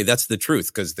 okay, that's the truth,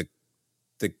 because the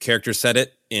character said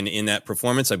it in that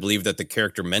performance. I believe that the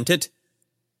character meant it.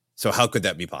 So how could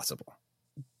that be possible?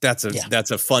 That's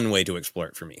a fun way to explore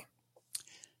it for me.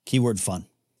 Keyword fun.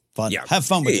 Yeah. Have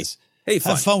fun with this. Hey,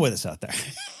 have fun with us out there.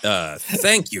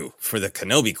 Thank you for the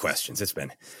Kenobi questions. It's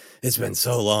been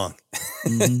so long.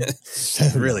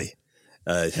 Really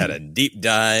had a deep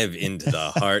dive into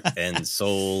the heart and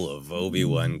soul of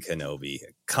Obi-Wan Kenobi.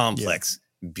 A complex,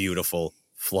 beautiful,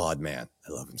 flawed man.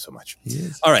 I love him so much.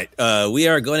 All right. We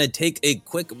are going to take a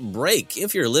quick break.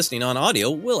 If you're listening on audio,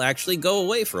 we'll actually go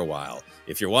away for a while.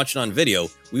 If you're watching on video,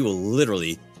 we will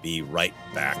literally be right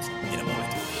back in a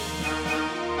moment.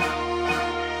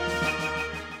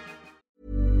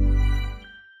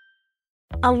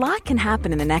 A lot can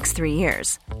happen in the next 3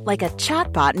 years. Like a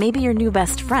chatbot may be your new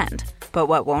best friend. But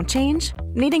what won't change?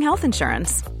 Needing health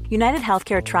insurance. United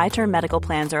Healthcare Tri-Term Medical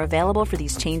Plans are available for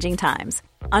these changing times.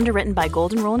 Underwritten by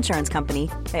Golden Rule Insurance Company,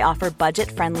 they offer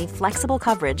budget-friendly, flexible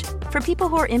coverage for people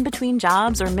who are in between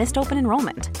jobs or missed open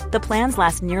enrollment. The plans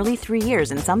last nearly 3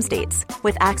 years in some states,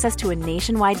 with access to a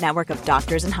nationwide network of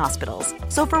doctors and hospitals.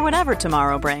 So for whatever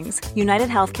tomorrow brings, United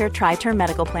Healthcare Tri-Term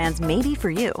Medical Plans may be for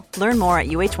you. Learn more at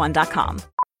uh1.com.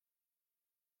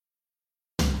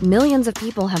 Millions of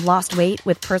people have lost weight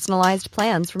with personalized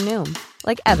plans from Noom.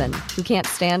 Like Evan, who can't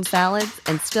stand salads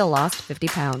and still lost 50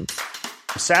 pounds.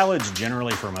 Salads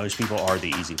generally for most people are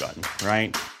the easy button,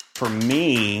 right? For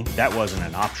me, that wasn't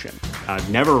an option. I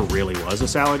never really was a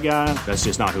salad guy. That's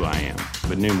just not who I am.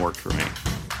 But Noom worked for me.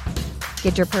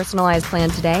 Get your personalized plan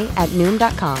today at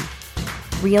Noom.com.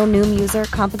 Real Noom user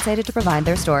compensated to provide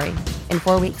their story. In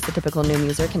 4 weeks, the typical Noom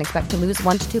user can expect to lose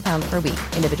 1 to 2 pounds per week.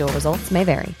 Individual results may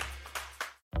vary.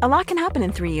 A lot can happen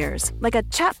in 3 years, like a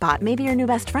chatbot may be your new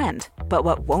best friend. But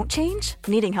what won't change?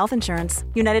 Needing health insurance.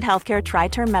 United Healthcare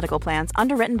Tri-Term Medical Plans,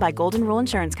 underwritten by Golden Rule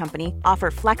Insurance Company, offer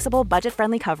flexible,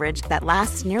 budget-friendly coverage that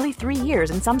lasts nearly 3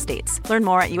 years in some states. Learn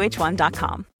more at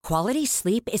uh1.com. Quality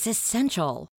sleep is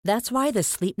essential. That's why the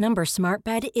Sleep Number Smart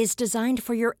Bed is designed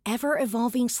for your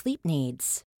ever-evolving sleep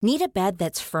needs. Need a bed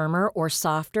that's firmer or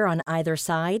softer on either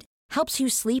side? Helps you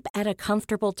sleep at a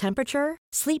comfortable temperature?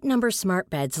 Sleep Number Smart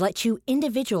Beds let you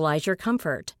individualize your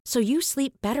comfort, so you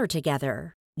sleep better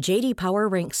together. J.D. Power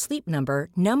ranks Sleep Number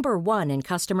number 1 in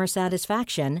customer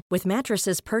satisfaction with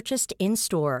mattresses purchased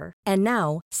in-store. And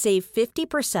now, save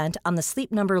 50% on the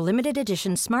Sleep Number Limited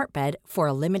Edition Smart Bed for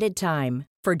a limited time.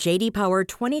 For J.D. Power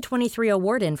 2023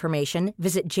 award information,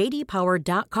 visit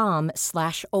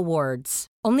jdpower.com/awards.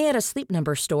 Only at a Sleep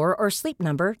Number store or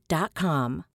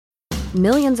sleepnumber.com.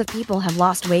 Millions of people have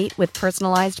lost weight with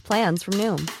personalized plans from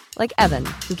Noom. Like Evan,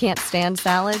 who can't stand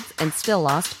salads and still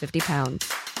lost 50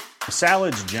 pounds.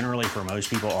 Salads generally for most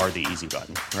people are the easy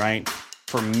button, right?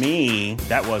 For me,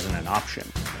 that wasn't an option.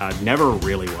 I never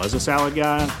really was a salad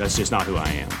guy. That's just not who I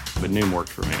am. But Noom worked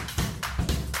for me.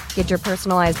 Get your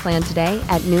personalized plan today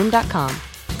at Noom.com.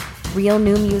 Real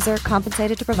Noom user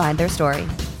compensated to provide their story.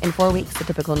 In 4 weeks, the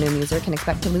typical Noom user can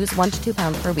expect to lose 1 to 2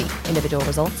 pounds per week. Individual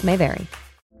results may vary.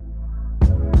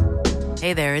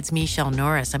 Hey there, it's Michelle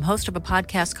Norris. I'm host of a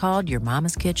podcast called Your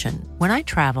Mama's Kitchen. When I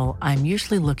travel, I'm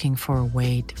usually looking for a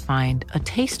way to find a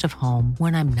taste of home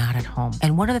when I'm not at home.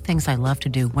 And one of the things I love to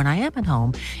do when I am at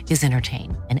home is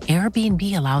entertain. And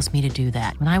Airbnb allows me to do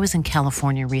that. When I was in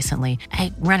California recently,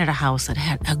 I rented a house that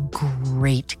had a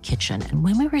great kitchen. And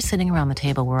when we were sitting around the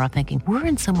table, we're all thinking, we're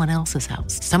in someone else's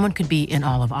house. Someone could be in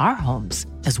all of our homes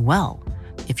as well.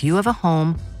 If you have a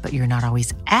home, but you're not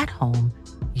always at home,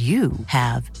 you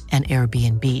have an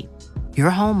Airbnb. Your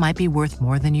home might be worth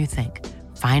more than you think.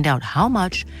 Find out how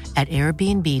much at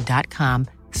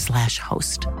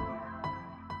airbnb.com/host.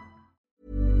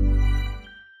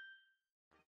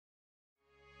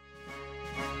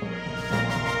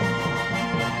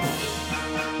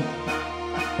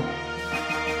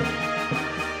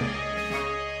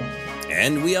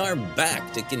 And we are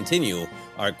back to continue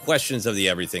our questions of the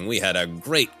everything. We had a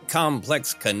great,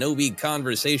 complex Kenobi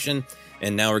conversation.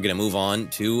 And now we're going to move on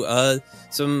to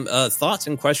some thoughts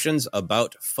and questions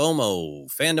about FOMO,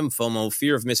 fandom FOMO,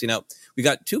 fear of missing out. We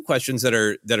got 2 questions that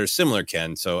are similar,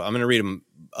 Ken. So I'm going to read them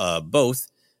both.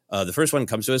 The first one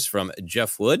comes to us from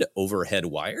Jeff Wood, Overhead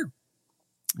Wire.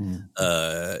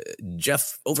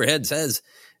 Jeff Overhead says,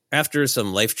 after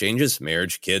some life changes,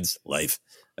 marriage, kids, life,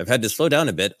 I've had to slow down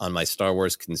a bit on my Star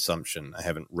Wars consumption. I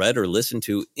haven't read or listened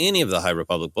to any of the High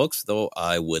Republic books, though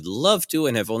I would love to,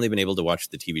 and have only been able to watch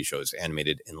the TV shows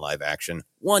animated in live action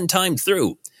one time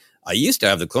through. I used to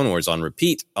have the Clone Wars on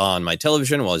repeat on my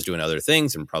television while I was doing other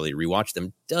things and probably rewatched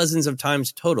them dozens of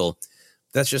times total.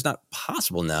 That's just not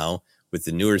possible now with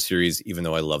the newer series, even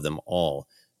though I love them all.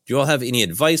 Do you all have any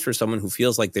advice for someone who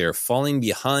feels like they are falling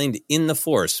behind in the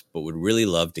Force, but would really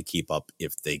love to keep up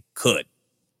if they could?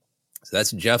 So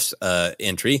that's Jeff's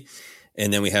entry.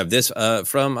 And then we have this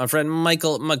from our friend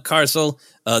Michael McCarsell.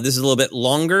 This is a little bit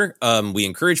longer. We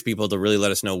encourage people to really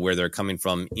let us know where they're coming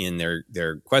from in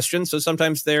their questions. So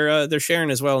sometimes they're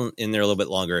sharing as well, and they're a little bit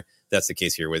longer. That's the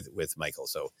case here with Michael.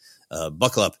 So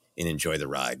buckle up and enjoy the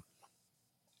ride.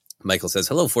 Michael says,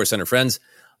 hello, Force Center friends.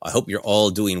 I hope you're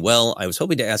all doing well. I was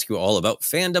hoping to ask you all about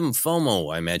fandom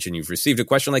FOMO. I imagine you've received a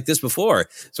question like this before,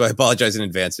 so I apologize in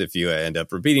advance if you end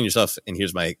up repeating yourself. And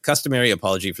here's my customary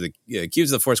apology for the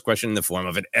Cues of the Force question in the form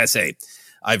of an essay.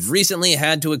 I've recently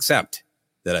had to accept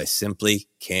that I simply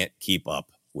can't keep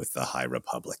up with the High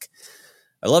Republic.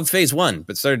 I loved Phase 1,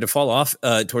 but started to fall off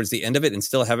towards the end of it and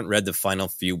still haven't read the final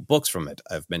few books from it.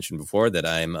 I've mentioned before that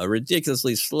I'm a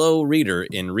ridiculously slow reader,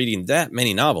 and reading that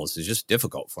many novels is just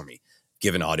difficult for me.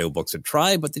 given audiobooks a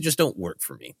try, but they just don't work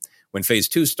for me. When Phase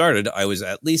 2 started, I was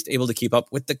at least able to keep up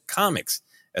with the comics.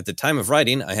 At the time of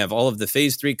writing, I have all of the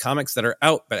Phase 3 comics that are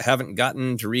out, but haven't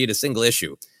gotten to read a single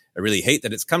issue. I really hate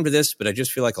that it's come to this, but I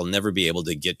just feel like I'll never be able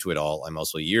to get to it all. I'm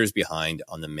also years behind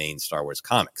on the main Star Wars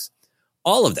comics.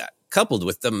 All of that, coupled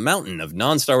with the mountain of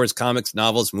non-Star Wars comics,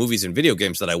 novels, movies, and video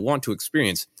games that I want to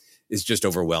experience, is just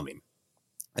overwhelming.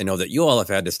 I know that you all have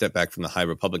had to step back from the High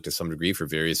Republic to some degree for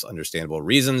various understandable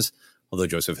reasons, although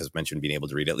Joseph has mentioned being able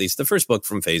to read at least the first book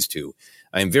from Phase 2.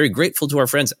 I am very grateful to our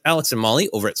friends Alex and Molly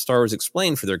over at Star Wars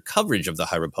Explained for their coverage of the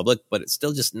High Republic, but it's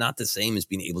still just not the same as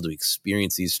being able to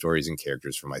experience these stories and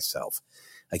characters for myself.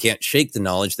 I can't shake the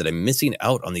knowledge that I'm missing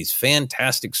out on these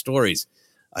fantastic stories.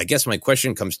 I guess my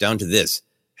question comes down to this.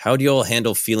 How do you all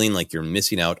handle feeling like you're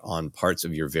missing out on parts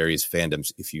of your various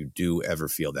fandoms if you do ever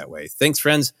feel that way? Thanks,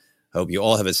 friends. I hope you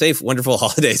all have a safe, wonderful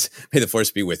holidays. May the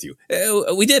Force be with you.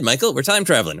 We did, Michael. We're time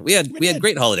traveling. We had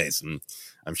great holidays. And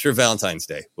I'm sure Valentine's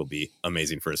Day will be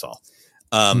amazing for us all.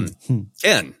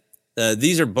 Ken,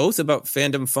 these are both about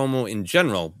fandom FOMO in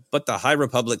general, but the High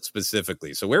Republic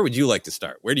specifically. So where would you like to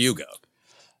start? Where do you go?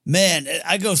 Man,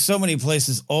 I go so many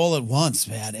places all at once,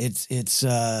 man. It's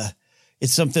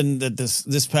something that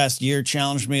this past year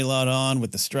challenged me a lot on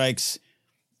with the strikes.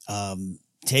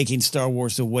 Taking Star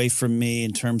Wars away from me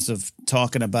in terms of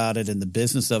talking about it and the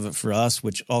business of it for us,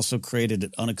 which also created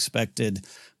an unexpected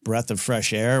breath of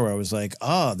fresh air where I was like,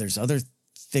 oh, there's other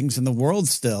things in the world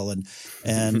still. And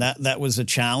that was a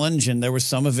challenge. And there was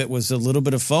some of it was a little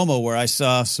bit of FOMO where I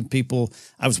saw some people,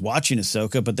 I was watching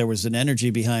Ahsoka, but there was an energy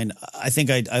behind, I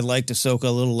think I liked Ahsoka a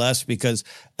little less because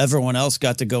everyone else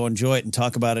got to go enjoy it and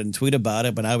talk about it and tweet about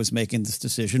it. But I was making this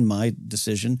decision, my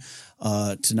decision,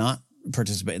 to not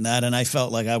participate in that. And I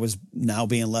felt like I was now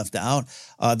being left out.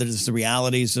 There's the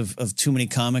realities of too many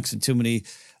comics and too many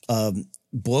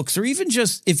books, or even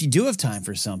just if you do have time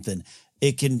for something,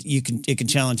 it can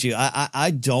challenge you.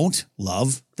 I don't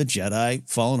love the Jedi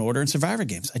Fallen Order and Survivor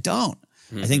games. I don't.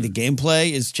 I think the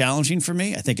gameplay is challenging for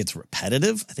me. I think it's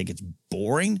repetitive. I think it's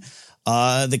boring.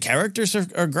 The characters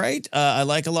are great. I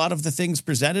like a lot of the things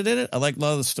presented in it. I like a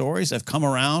lot of the stories. I've come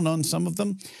around on some of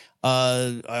them.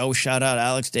 I always shout out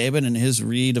Alex Dabin and his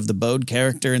read of the Bode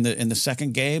character in the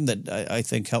second game that I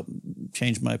think helped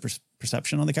change my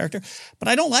perception on the character. But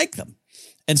I don't like them.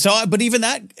 And so, but even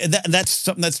that's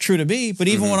something that's true to me. But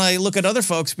even when I look at other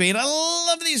folks being, I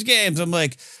love these games, I'm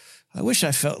like, I wish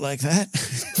I felt like that.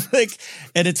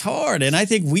 And it's hard. And I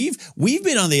think we've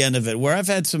been on the end of it where I've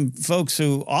had some folks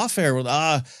who off air will,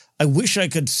 I wish I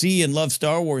could see and love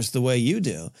Star Wars the way you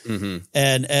do.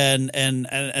 And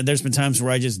there's been times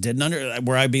where I just didn't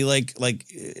where I'd be like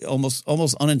almost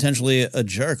unintentionally a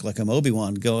jerk, like I'm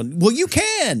Obi-Wan going, well, you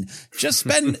can just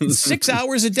spend 6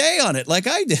 hours a day on it. Like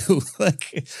I do,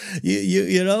 like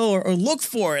you know, or look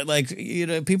for it. Like, you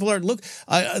know, people aren't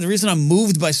the reason I'm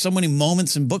moved by so many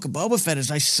moments in Book of Boba Fett is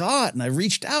I saw it and I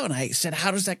reached out and I said, how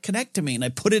does that connect to me? And I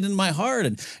put it in my heart.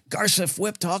 And Garcef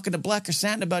Whip talking to Black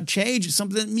Chrysanthemum about change is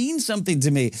something that means something to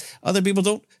me. Other people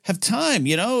don't have time,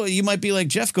 you know? You might be like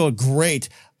Jeff going, great,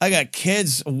 I got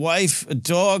kids, a wife, a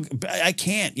dog, I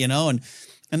can't, you know? And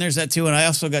there's that too. And I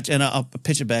also got, and I'll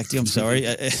pitch it back to you, I'm sorry.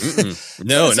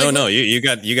 No. You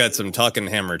got some talking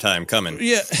hammer time coming.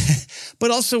 Yeah.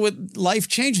 But also with life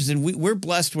changes, and we're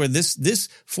blessed where this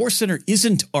Force Center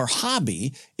isn't our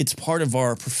hobby. It's part of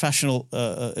our professional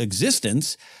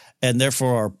existence. And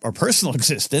therefore our personal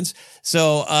existence.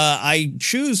 So I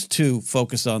choose to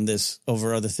focus on this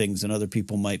over other things and other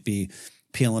people might be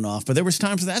peeling off. But there was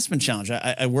times that's been challenged.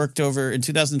 I worked over in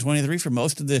 2023 for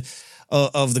most of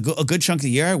a good chunk of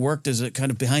the year. I worked as a kind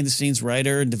of behind the scenes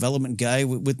writer and development guy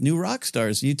with New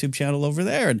Rockstars YouTube channel over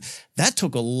there. And that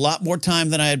took a lot more time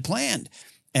than I had planned.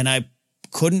 And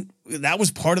that was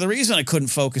part of the reason I couldn't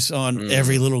focus on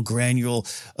every little granule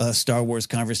Star Wars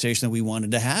conversation that we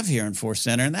wanted to have here in Force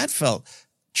Center. And that felt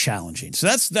challenging. So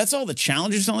that's all the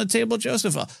challenges on the table,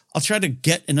 Joseph. I'll try to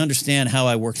get and understand how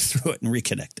I worked through it and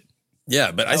reconnected.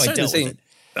 Yeah, but I started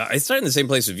in the same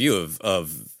place of view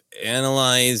of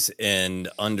analyze and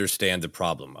understand the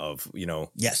problem of, you know,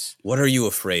 yes, what are you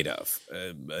afraid of?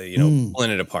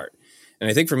 Pulling it apart. And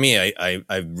I think for me,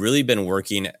 I've really been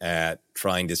working at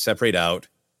trying to separate out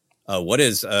what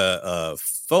is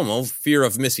FOMO, fear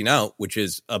of missing out, which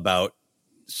is about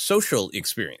social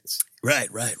experience. Right.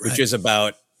 Which is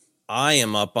about, I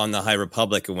am up on the High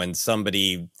Republic, and when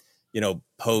somebody, you know,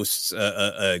 posts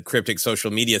a cryptic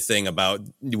social media thing about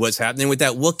what's happening with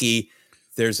that Wookiee,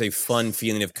 there's a fun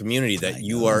feeling of community that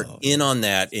you are in on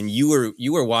that, and you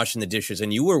were washing the dishes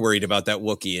and you were worried about that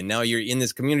Wookiee, and now you're in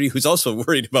this community who's also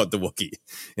worried about the Wookiee,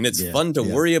 and it's fun to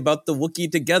worry about the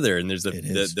Wookiee together. And there's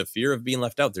the fear of being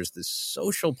left out. There's this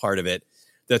social part of it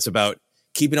that's about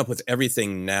keeping up with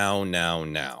everything now.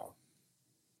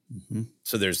 Mm-hmm.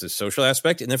 So there's the social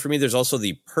aspect, and then for me, there's also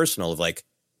the personal of like,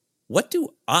 what do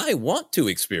I want to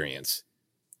experience,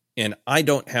 and I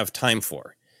don't have time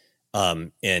for.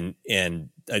 And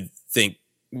I think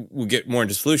we'll get more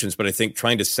into solutions, but I think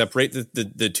trying to separate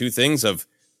the two things of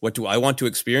what do I want to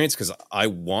experience, because I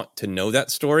want to know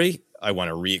that story. I want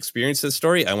to re-experience this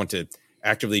story. I want to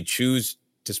actively choose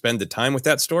to spend the time with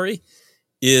that story,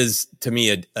 is to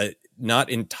me a not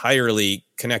entirely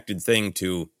connected thing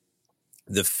to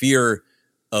the fear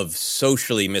of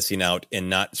socially missing out and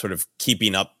not sort of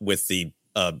keeping up with the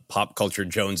pop culture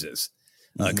Joneses.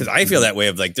 Because I feel that way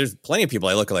of like, there's plenty of people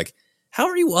I look at like, how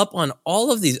are you up on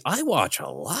all of these? I watch a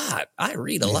lot. I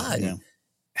read a lot. Yeah.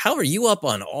 How are you up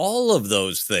on all of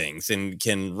those things and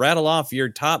can rattle off your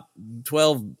top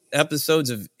 12 episodes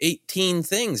of 18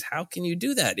 things? How can you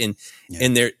do that? And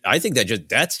there, I think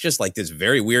that's just like this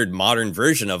very weird modern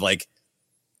version of like,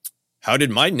 how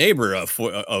did my neighbor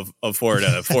afford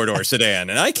a four-door sedan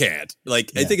and I can't?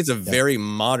 Like, I think it's a very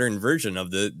modern version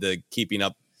of the keeping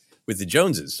up with the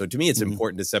Joneses. So to me, it's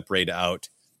important to separate out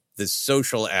the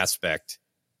social aspect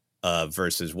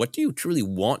versus what do you truly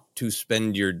want to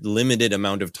spend your limited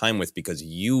amount of time with, because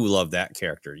you love that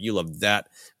character. You love that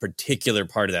particular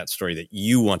part of that story that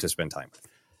you want to spend time with.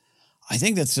 I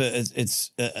think that's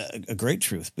a great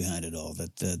truth behind it all.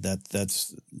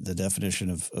 That's the definition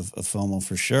of FOMO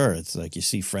for sure. It's like you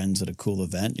see friends at a cool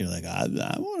event, you're like, I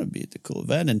want to be at the cool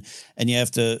event, and you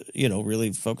have to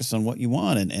really focus on what you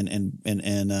want.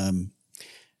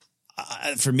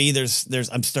 For me, there's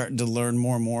I'm starting to learn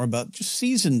more and more about just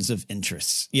seasons of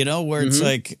interests. Where it's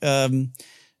like.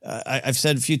 I've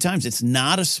said a few times, it's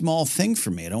not a small thing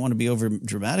for me. I don't want to be over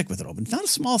dramatic with it all, but it's not a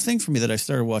small thing for me that I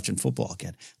started watching football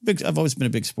again. I've always been a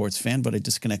big sports fan, but I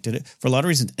disconnected it for a lot of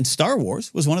reasons. And Star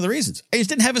Wars was one of the reasons. I just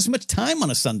didn't have as much time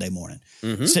on a Sunday morning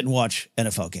to sit and watch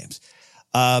NFL games.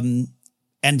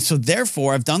 And so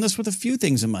therefore, I've done this with a few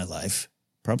things in my life,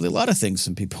 probably a lot of things,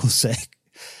 some people will say,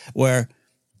 where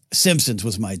Simpsons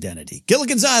was my identity.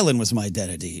 Gilligan's Island was my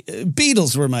identity.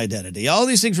 Beatles were my identity. All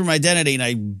these things were my identity, and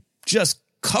I just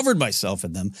covered myself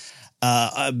in them.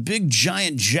 Big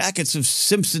giant jackets of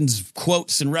Simpsons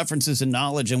quotes and references and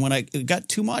knowledge. And when it got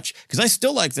too much, because I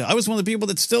still like that. I was one of the people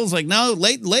that still is like, no,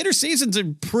 later seasons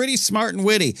are pretty smart and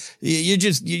witty. You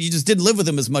just didn't live with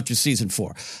them as much as season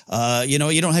 4. You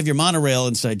don't have your monorail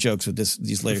inside jokes with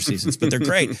these later seasons, but they're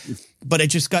great. But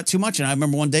it just got too much. And I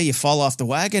remember one day you fall off the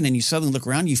wagon and you suddenly look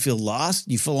around, you feel lost,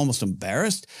 you feel almost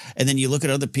embarrassed. And then you look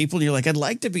at other people and you're like, I'd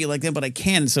like to be like them, but I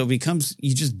can't. And so it becomes,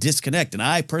 you just disconnect. And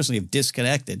I personally have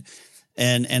disconnected.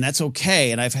 And that's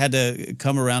okay. And I've had to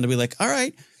come around to be like, all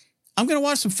right, I'm going to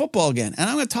watch some football again. And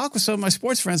I'm going to talk with some of my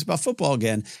sports friends about football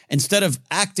again, instead of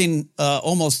acting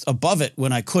almost above it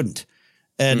when I couldn't.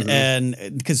 And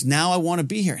because now I want to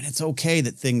be here, and it's okay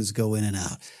that things go in and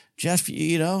out. Jeff,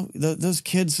 those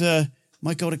kids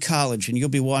might go to college and you'll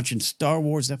be watching Star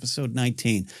Wars Episode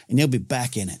 19 and you'll be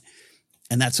back in it.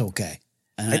 And that's okay.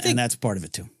 And that's part of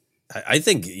it too. I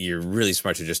think you're really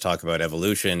smart to just talk about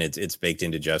evolution. It's baked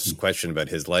into Jeff's question about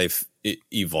his life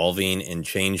evolving and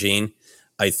changing.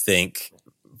 I think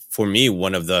for me,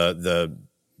 one of the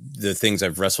things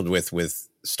I've wrestled with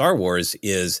Star Wars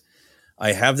is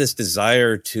I have this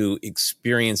desire to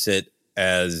experience it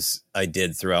as I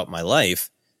did throughout my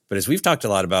life. But as we've talked a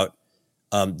lot about,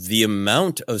 the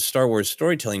amount of Star Wars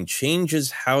storytelling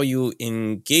changes how you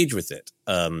engage with it.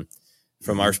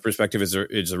 From our perspective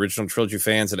as original trilogy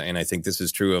fans, and I think this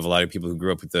is true of a lot of people who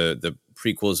grew up with the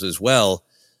prequels as well,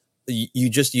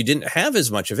 you didn't have as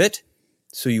much of it,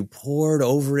 so you poured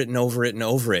over it and over it and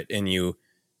over it, and you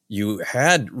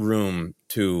had room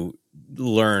to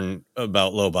learn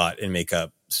about Lobot and make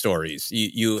up stories.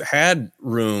 You had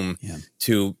room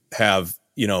to have,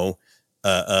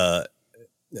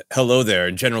 hello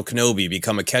there, General Kenobi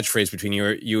become a catchphrase between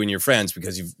you and your friends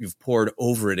because you've poured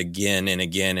over it again and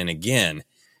again and again.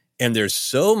 And there's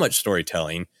so much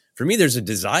storytelling. For me, there's a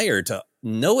desire to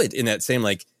know it in that same,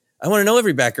 like, I want to know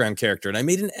every background character. And I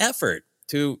made an effort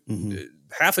to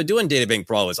half of doing Databank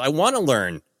Brawl was I want to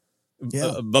learn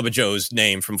Bubba Joe's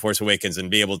name from Force Awakens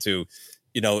and be able to,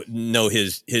 know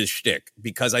his shtick,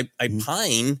 because I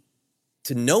pine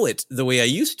to know it the way I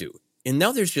used to. And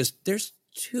now there's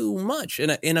too much.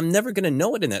 And I'm never going to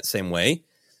know it in that same way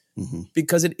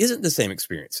because it isn't the same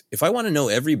experience. If I want to know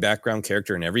every background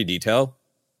character and every detail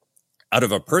out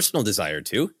of a personal desire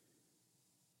to,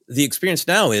 the experience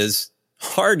now is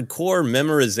hardcore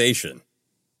memorization.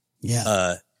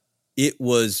 Yeah. It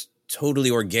was totally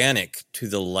organic to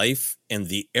the life and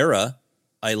the era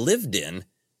I lived in,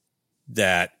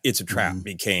 that "it's a trap"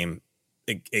 became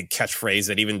a catchphrase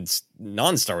that even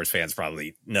non-Star Wars fans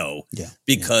probably know,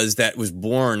 because that was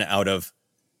born out of,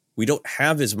 we don't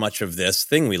have as much of this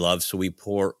thing we love, so we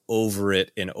pour over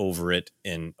it and over it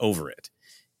and over it.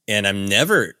 And I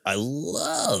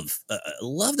love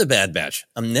the Bad Batch.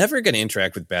 I'm never going to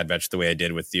interact with Bad Batch the way I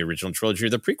did with the original trilogy or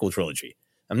the prequel trilogy.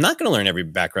 I'm not going to learn every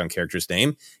background character's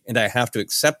name, and I have to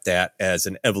accept that as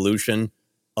an evolution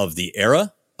of the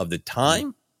era, of the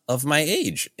time, of my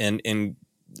age, and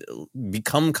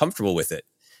become comfortable with it.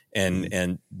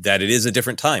 And that it is a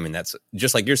different time, and that's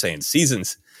just like you're saying,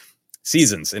 seasons,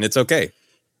 and it's okay.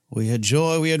 We had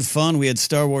joy, we had fun, we had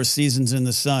Star Wars seasons in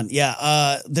the sun.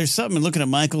 Yeah, there's something looking at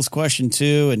Michael's question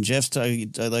too, and Jeff's. I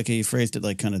like how you phrased it,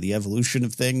 like kind of the evolution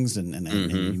of things, and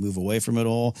you move away from it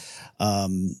all.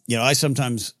 I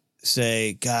sometimes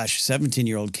say, gosh,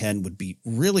 17-year-old Ken would be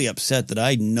really upset that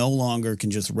I no longer can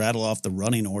just rattle off the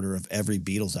running order of every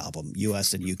Beatles album,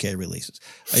 U.S. and UK releases.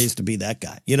 I used to be that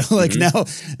guy. Now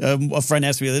a friend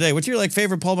asked me the other day, what's your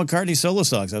favorite Paul McCartney solo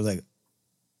songs? I was like,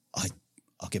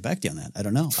 I'll get back to you on that. I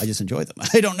don't know. I just enjoy them.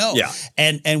 I don't know. Yeah.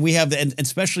 And we have, and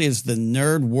especially as the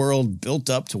nerd world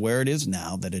built up to where it is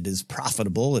now, that it is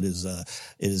profitable, it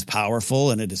is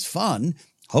powerful, and it is fun.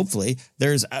 Hopefully,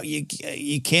 there's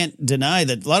you can't deny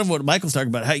that a lot of what Michael's talking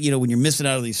about, how when you're missing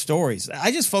out on these stories.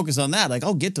 I just focus on that. Like,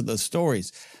 I'll get to those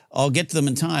stories, I'll get to them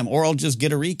in time, or I'll just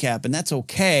get a recap, and that's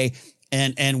okay.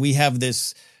 And we have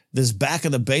this back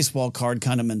of the baseball card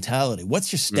kind of mentality.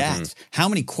 What's your stats? How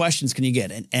many questions can you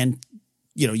get? And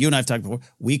you and I have talked before.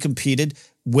 We competed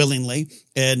willingly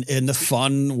in the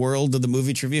fun world of the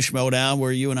movie Trivia Schmodown,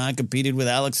 where you and I competed with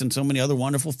Alex and so many other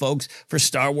wonderful folks for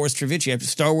Star Wars trivia.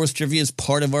 Star Wars trivia is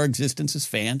part of our existence as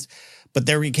fans. But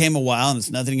there became a while, and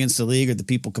it's nothing against the league or the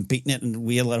people competing it, and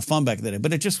we had a lot of fun back then.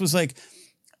 But it just was like,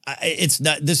 it's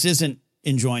not. This isn't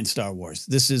enjoying Star Wars.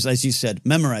 This is, as you said,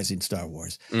 memorizing Star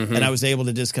Wars. And I was able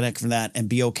to disconnect from that and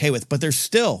be okay with. But there's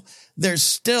still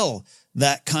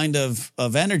that kind of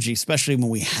energy, especially when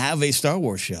we have a Star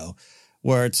Wars show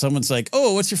where someone's like,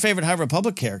 oh, what's your favorite High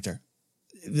Republic character?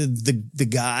 The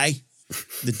guy,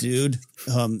 the dude,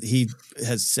 he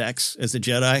has sex as a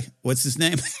Jedi. What's his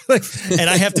name? And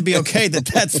I have to be okay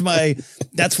that's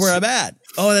where I'm at.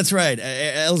 Oh, that's right.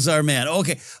 Elzar Man.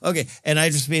 Okay. And I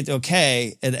just be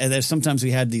okay. And there's sometimes we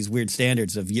had these weird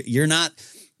standards of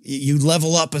you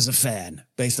level up as a fan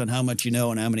based on how much you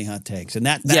know and how many hot takes. And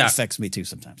that affects me too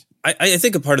sometimes. I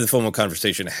think a part of the FOMO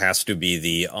conversation has to be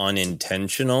the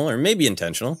unintentional, or maybe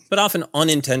intentional, but often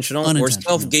unintentional or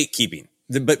self-gatekeeping.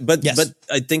 But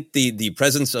I think the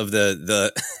presence of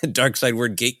the dark side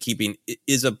word gatekeeping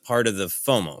is a part of the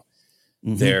FOMO.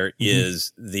 There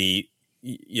is the,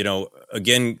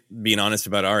 again, being honest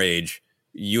about our age,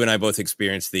 you and I both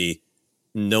experienced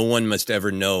no one must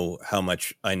ever know how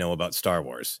much I know about Star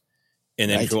Wars.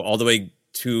 And then go all the way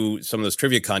to some of those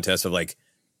trivia contests of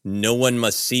no one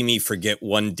must see me forget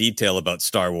one detail about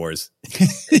Star Wars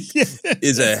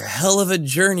is a hell of a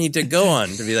journey to go on,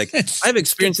 to be like, I've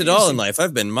experienced it all in life.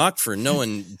 I've been mocked for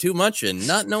knowing too much and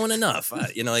not knowing enough,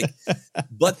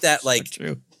 but that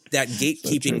that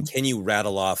gatekeeping, can you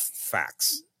rattle off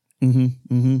facts?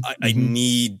 I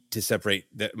need to separate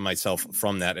myself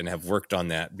from that and have worked on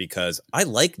that, because I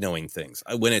like knowing things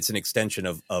when it's an extension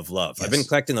of love. Yes. I've been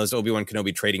collecting those Obi-Wan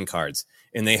Kenobi trading cards,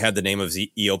 and they had the name of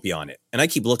Eope on it. And I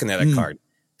keep looking at that card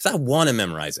because I want to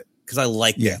memorize it, because I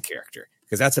like that character,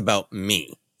 because that's about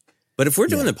me. But if we're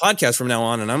doing the podcast from now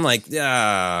on and I'm like,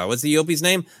 what's the Eope's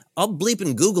name? I'll bleep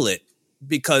and Google it,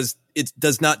 because it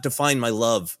does not define my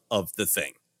love of the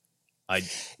thing.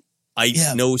 I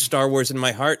know Star Wars in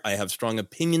my heart. I have strong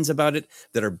opinions about it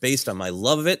that are based on my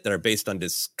love of it, that are based on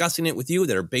discussing it with you,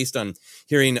 that are based on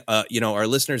hearing, our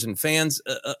listeners and fans'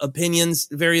 opinions,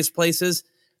 various places.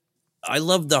 I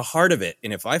love the heart of it.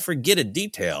 And if I forget a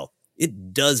detail,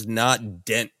 it does not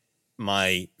dent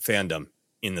my fandom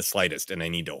in the slightest. And I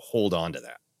need to hold on to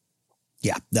that.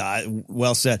 Yeah,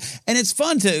 well said. And it's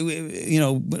fun to,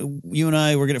 you and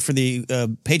I, we're going to, for the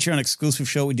Patreon exclusive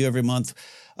show we do every month,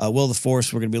 Will of the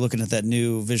Force, we're going to be looking at that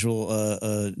new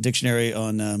visual dictionary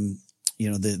on,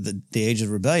 the Age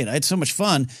of Rebellion. I had so much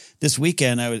fun this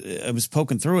weekend. I was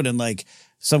poking through it, and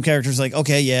some characters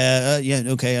okay,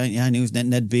 I knew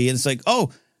Ned B. And it's like,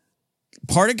 oh,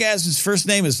 Partagaz's first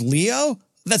name is Leo?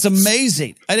 That's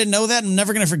amazing. I didn't know that. I'm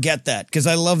never going to forget that, because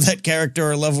I love that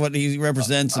character. I love what he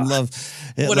represents and love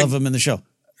him in the show.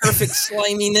 Perfect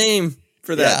slimy name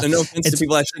for that. Yeah. And no offense to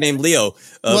people actually named Leo,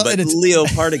 but Leo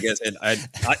Partagas. And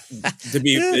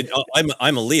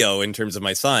I'm a Leo in terms of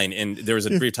my sign. And there was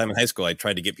a brief time in high school I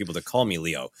tried to get people to call me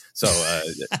Leo, so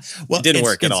it didn't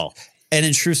work at all. And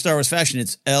in true Star Wars fashion,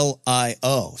 it's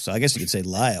L-I-O. So I guess you could say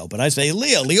Lio, but I say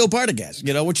Leo Partagas,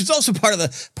 which is also part of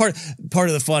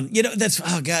the fun. That's,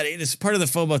 oh God, it's part of the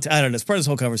FOMO. I don't know. It's part of this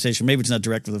whole conversation. Maybe it's not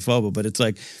direct with the FOMO, but it's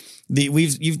like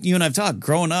you and I've talked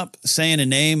growing up saying a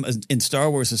name in Star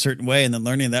Wars a certain way and then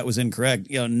learning that was incorrect.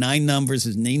 9 numbers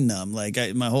is Neenum. Like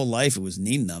my whole life it was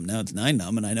Neenum. Now it's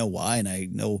 9num, and I know why and I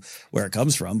know where it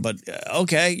comes from. But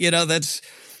okay, that's.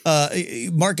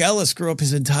 Mark Ellis grew up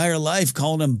his entire life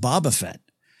calling him Boba Fett.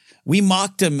 We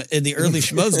mocked him in the early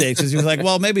Schmoes days because he was like,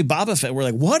 well, maybe Boba Fett. We're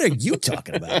like, what are you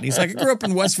talking about? And he's like, I grew up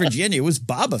in West Virginia. It was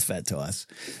Boba Fett to us.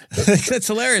 That's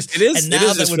hilarious. It is. And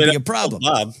now that would be a problem.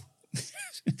 Bob.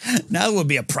 Now it would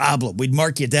be a problem. We'd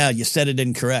mark you down. You said it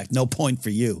incorrect. No point for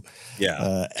you.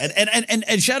 Yeah.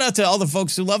 And shout out to all the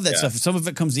folks who love that stuff. Some of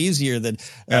it comes easier than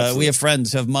we have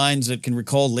friends have minds that can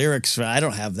recall lyrics. I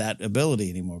don't have that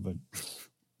ability anymore, but.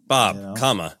 Bob,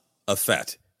 a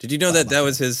Fett. Did you know that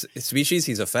was his species?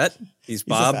 He's a Fett. He's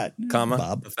Bob,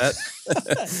 Bob. a Fett.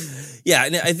 Yeah,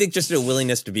 and I think just a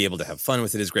willingness to be able to have fun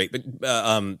with it is great. But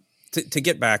to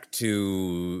get back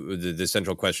to the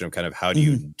central question of kind of how do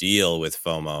you deal with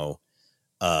FOMO,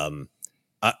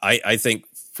 I think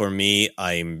for me,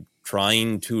 I'm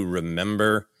trying to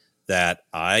remember that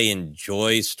I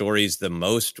enjoy stories the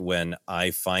most when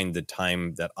I find the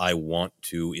time that I want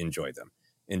to enjoy them.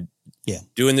 And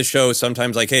doing the show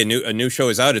sometimes like, hey, a new show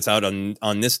is out. It's out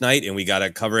on this night, and we got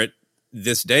to cover it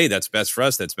this day. That's best for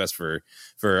us. That's best for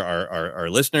our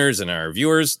listeners and our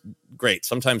viewers. Great.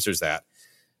 Sometimes there's that.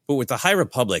 But with the High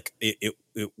Republic,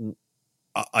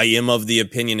 I am of the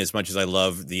opinion, as much as I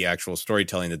love the actual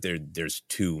storytelling, that there's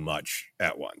too much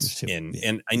at once.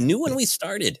 And I knew when we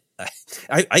started,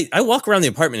 I walk around the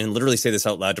apartment and literally say this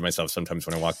out loud to myself sometimes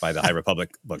when I walk by the High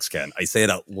Republic books, Ken. I say it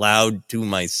out loud to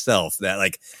myself that,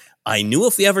 like, I knew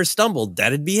if we ever stumbled,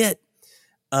 that'd be it.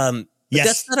 Yes.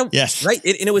 That's not right.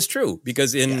 And it was true,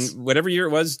 because in whatever year it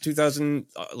was, 2000,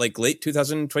 like late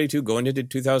 2022, going into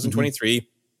 2023,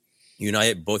 you and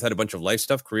I both had a bunch of life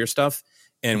stuff, career stuff.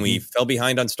 And we fell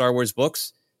behind on Star Wars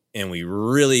books, and we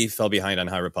really fell behind on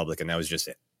High Republic, and that was just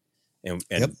it. And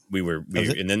and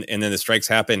then the strikes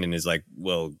happened, and it's like,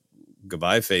 well,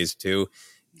 goodbye, phase 2.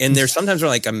 And there's sometimes where,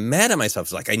 like, I'm mad at myself.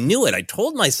 It's like, I knew it. I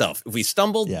told myself if we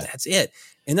stumbled, that's it.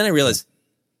 And then I realized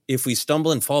if we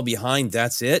stumble and fall behind,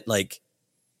 that's it. Like,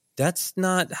 that's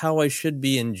not how I should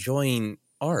be enjoying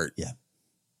art.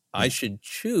 I should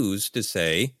choose to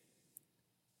say,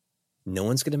 no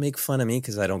one's going to make fun of me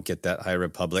because I don't get that High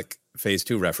Republic phase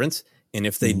 2 reference. And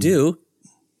if they do,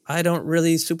 I don't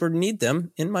really super need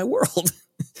them in my world.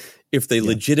 If they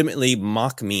legitimately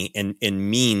mock me and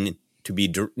mean to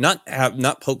be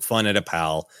not poke fun at a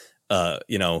pal,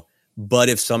 but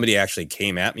if somebody actually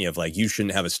came at me of like, you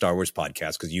shouldn't have a Star Wars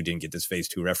podcast because you didn't get this phase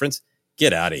 2 reference,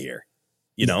 get out of here.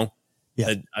 I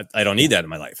don't need that in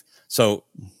my life. So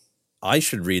I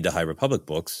should read the High Republic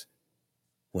books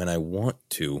when I want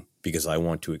to, because I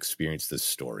want to experience the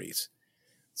stories.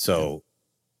 So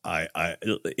Mike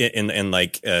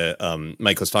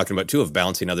was talking about too, of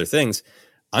balancing other things.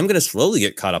 I'm going to slowly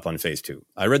get caught up on phase 2.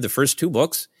 I read the first 2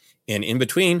 books, and in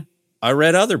between I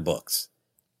read other books,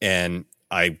 and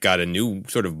I got a new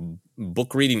sort of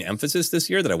book reading emphasis this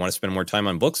year that I want to spend more time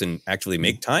on books and actually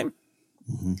make time.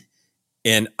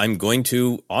 And I'm going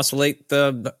to oscillate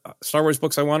the Star Wars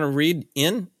books I want to read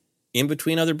in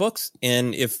between other books.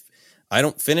 And if I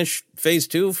don't finish phase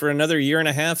 2 for another year and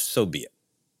a half, so be it,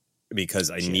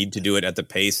 because I need to do it at the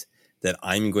pace that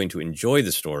I'm going to enjoy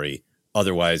the story.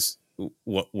 Otherwise,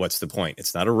 what's the point?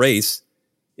 It's not a race.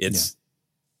 It's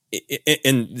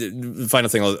and the final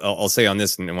thing I'll say on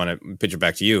this, and I want to pitch it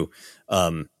back to you.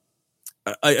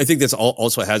 I think this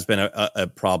also has been a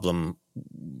problem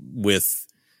with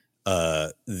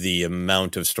the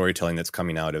amount of storytelling that's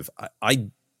coming out of. I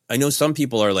know some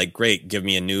people are like, great, give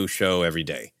me a new show every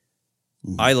day.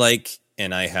 I like,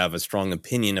 and I have a strong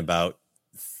opinion about,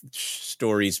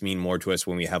 stories mean more to us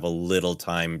when we have a little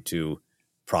time to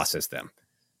process them.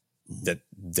 That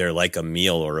they're like a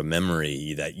meal or a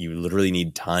memory, that you literally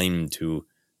need time to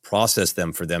process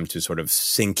them for them to sort of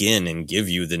sink in and give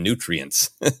you the nutrients.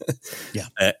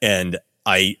 And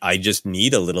I just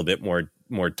need a little bit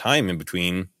more time in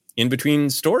between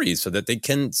stories so that they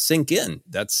can sink in.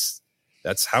 That's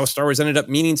how Star Wars ended up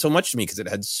meaning so much to me, because it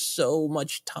had so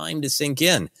much time to sink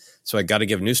in. So I got to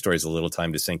give new stories a little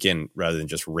time to sink in rather than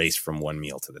just race from one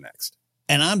meal to the next.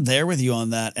 And I'm there with you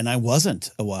on that. And I wasn't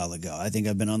a while ago. I think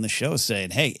I've been on the show saying,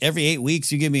 hey, every 8 weeks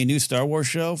you give me a new Star Wars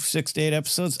show, 6 to 8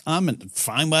 episodes. I'm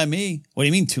fine by me. What do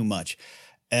you mean too much?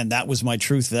 And that was my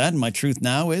truth then. My truth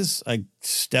now is I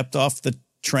stepped off the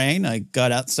train. I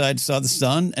got outside, saw the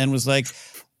sun, and was like,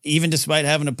 even despite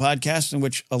having a podcast in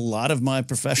which a lot of my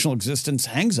professional existence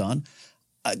hangs on,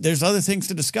 there's other things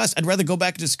to discuss. I'd rather go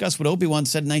back and discuss what Obi-Wan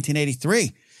said in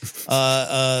 1983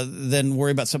 than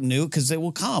worry about something new, because it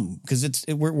will come. Because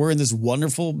we're in this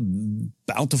wonderful,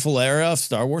 bountiful era of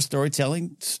Star Wars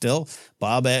storytelling still.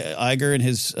 Bob Iger and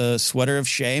his sweater of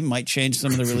shame might change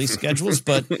some of the release schedules,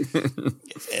 but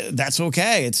that's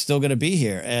okay. It's still going to be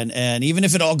here. And even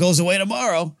if it all goes away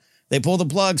tomorrow, they pull the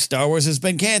plug, Star Wars has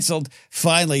been canceled.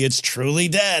 Finally, it's truly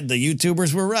dead. The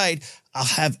YouTubers were right. I'll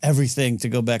have everything to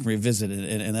go back and revisit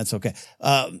it, and that's okay.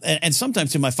 And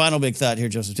sometimes, too, my final big thought here,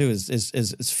 Joseph, too,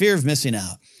 is fear of missing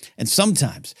out. And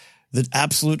sometimes the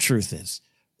absolute truth is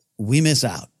we miss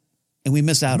out, and we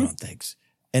miss out on things.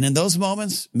 And in those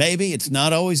moments, maybe it's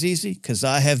not always easy, because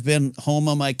I have been home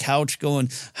on my couch going,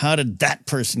 how did that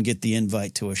person get the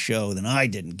invite to a show that I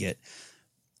didn't get?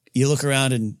 You look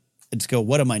around and just go,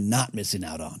 what am I not missing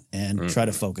out on? And try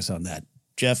to focus on that.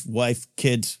 Jeff, wife,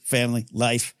 kids, family,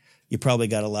 life. You probably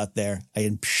got a lot there. I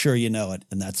am sure you know it.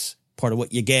 And that's part of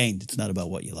what you gained. It's not about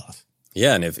what you lost.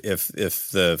 Yeah. And if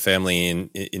the family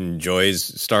enjoys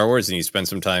Star Wars and you spend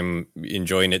some time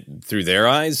enjoying it through their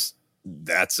eyes,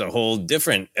 that's a whole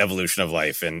different evolution of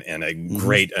life and a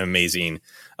great, amazing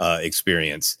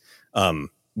experience.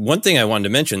 One thing I wanted to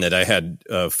mention that I had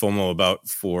FOMO about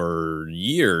for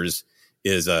years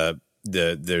is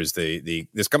there's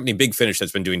this company Big Finish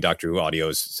that's been doing Doctor Who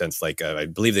audios since I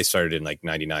believe they started in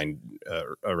 99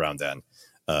 around then,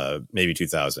 maybe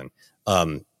 2000.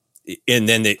 And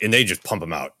then they just pump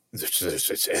them out.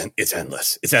 It's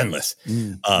endless. It's endless.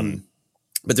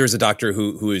 But there's a doctor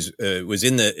who was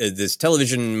in this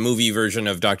television movie version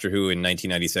of Doctor Who in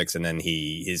 1996, and then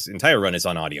his entire run is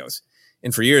on audios.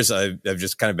 And for years I've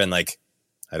just kind of been like,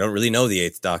 I don't really know the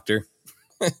Eighth Doctor.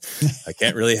 I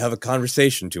can't really have a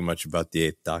conversation too much about the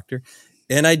Eighth Doctor.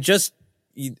 And I just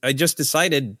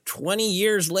decided 20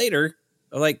 years later,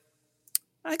 like,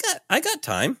 I got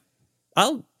time.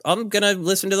 I'm going to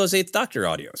listen to those Eighth Doctor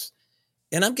audios.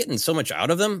 And I'm getting so much out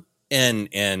of them. And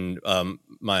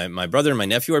my brother and my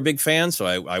nephew are big fans. So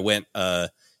I went,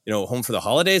 home for the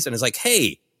holidays, and it's like,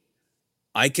 hey,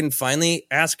 I can finally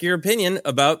ask your opinion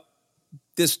about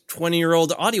this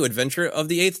 20-year-old audio adventure of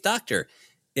the Eighth Doctor.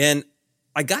 And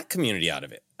I got community out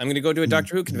of it. I'm going to go to a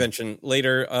Doctor Who convention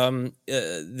later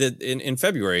in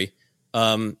February.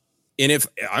 And if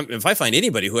I find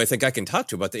anybody who I think I can talk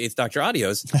to about the Eighth Doctor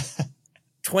audios,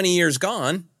 20 years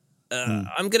gone,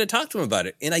 I'm going to talk to them about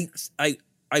it. And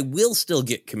I will still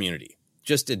get community,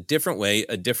 just a different way,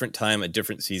 a different time, a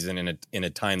different season, in a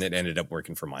time that ended up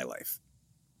working for my life.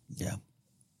 Yeah.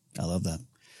 I love that.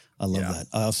 I love that.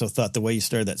 I also thought the way you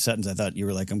started that sentence, I thought you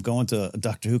were like, I'm going to a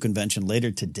Doctor Who convention later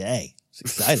today. I was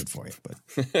excited for you, but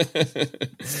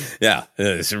yeah,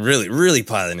 it's really, really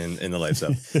piling in the life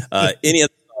stuff. Any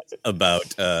other thoughts about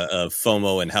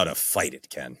FOMO and how to fight it,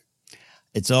 Ken?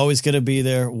 It's always going to be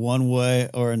there one way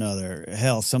or another.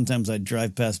 Hell, sometimes I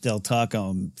drive past Del Taco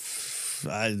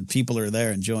and people are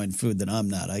there enjoying food that I'm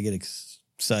not. I get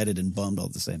excited and bummed all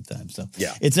at the same time. So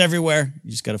yeah, it's everywhere.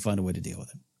 You just got to find a way to deal with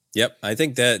it. Yep. I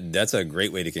think that's a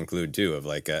great way to conclude too, of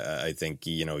I think,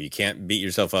 you can't beat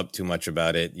yourself up too much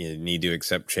about it. You need to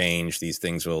accept change. These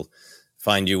things will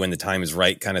find you when the time is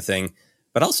right, kind of thing.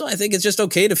 But also I think it's just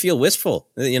okay to feel wistful.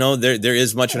 There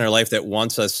is much in our life that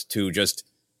wants us to just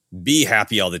be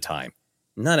happy all the time.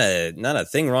 Not a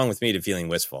thing wrong with me to feeling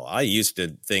wistful. I used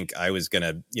to think I was going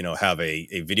to, have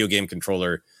a video game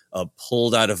controller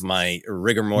pulled out of my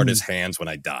rigor mortis hands when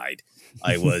I died.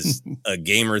 I was a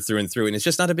gamer through and through, and it's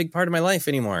just not a big part of my life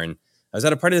anymore. And I was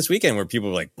at a party this weekend where people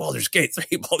were like, Baldur's Gate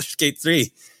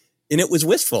 3. And it was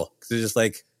wistful. Because it's just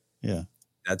like, yeah,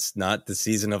 that's not the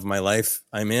season of my life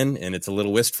I'm in. And it's a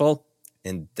little wistful,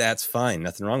 and that's fine.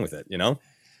 Nothing wrong with it,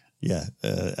 Yeah,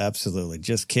 absolutely.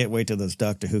 Just can't wait till those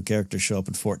Doctor Who characters show up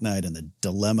in Fortnite and the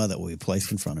dilemma that will be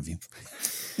placed in front of you.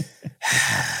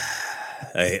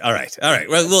 Hey, all right.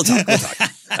 Well, we'll talk.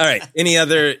 All right. Any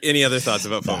other thoughts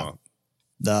about FOMO?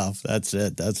 No, that's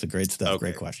it. That's the great stuff. Okay.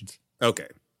 Great questions. Okay.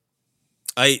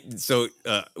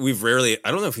 We've rarely,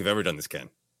 I don't know if we've ever done this, Ken,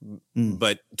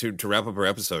 but to wrap up our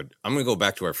episode, I'm going to go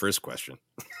back to our first question.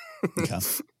 Okay.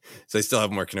 So I still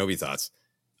have more Kenobi thoughts.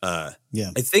 Yeah.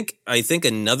 I think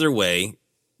another way,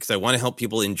 because I want to help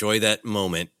people enjoy that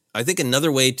moment, I think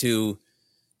another way to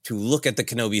look at the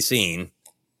Kenobi scene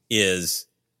is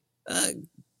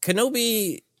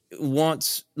Kenobi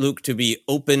wants Luke to be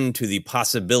open to the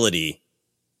possibility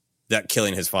that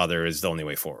killing his father is the only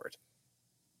way forward.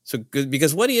 So,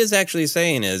 because what he is actually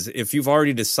saying is, if you've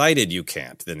already decided you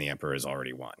can't, then the Emperor has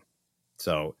already won.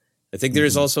 So I think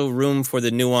there's also room for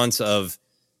the nuance of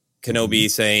Kenobi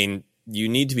saying you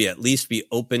need to at least be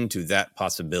open to that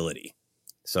possibility.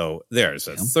 So there's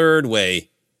a third way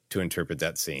to interpret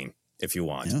that scene if you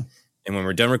want. Yeah. And when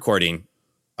we're done recording,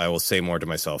 I will say more to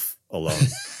myself alone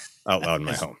out loud in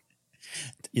my home.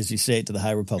 As you say it to the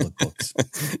High Republic books.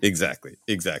 Exactly.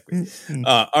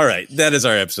 All right. That is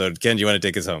our episode. Ken, do you want to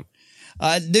take us home?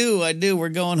 I do. We're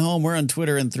going home. We're on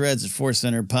Twitter and Threads at Force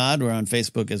Center Pod. We're on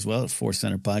Facebook as well at Force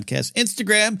Center Podcast.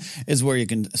 Instagram is where you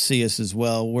can see us as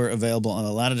well. We're available on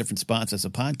a lot of different spots as a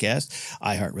podcast.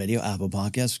 iHeartRadio, Apple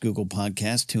Podcasts, Google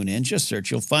Podcasts, TuneIn. Just search.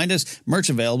 You'll find us. Merch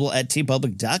available at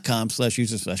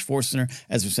tpublic.com/user/Force Center.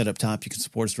 As we said up top, you can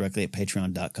support us directly at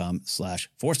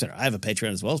patreon.com/Force Center. I have a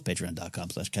Patreon as well as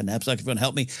patreon.com/Ken Napzok. If you want to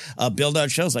help me build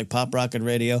out shows like Pop Rocket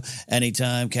Radio,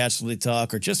 Anytime, Casualty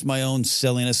Talk, or just my own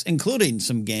silliness, including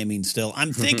some gaming still.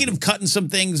 I'm thinking of cutting some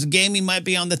things. Gaming might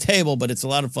be on the table, but it's a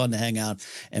lot of fun to hang out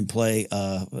and play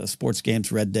sports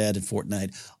games, Red Dead and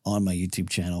Fortnite on my YouTube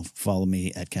channel. Follow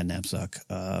me at Ken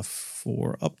Napzok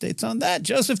for updates on that.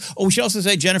 Joseph, we should also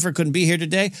say Jennifer couldn't be here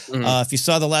today. If you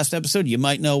saw the last episode, you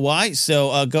might know why.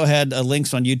 So go ahead,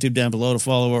 links on YouTube down below to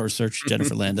follow her, or search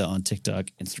Jennifer Landa on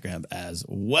TikTok, Instagram as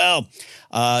well.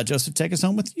 Joseph, take us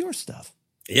home with your stuff.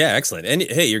 Yeah, excellent. And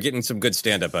hey, you're getting some good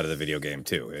stand-up out of the video game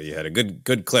too. You had a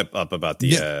good clip up about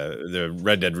the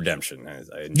Red Dead Redemption.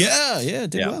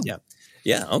 Did well.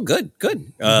 Yeah. Oh, good.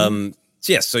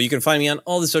 So you can find me on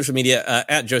all the social media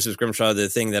at Joseph Grimshaw. The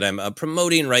thing that I'm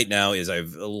promoting right now is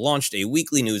I've launched a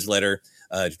weekly newsletter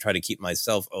to try to keep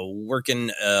myself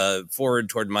working forward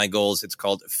toward my goals. It's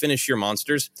called Finish Your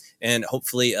Monsters, and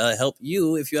hopefully help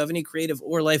you if you have any creative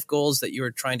or life goals that you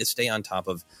are trying to stay on top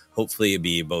of. Hopefully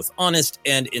be both honest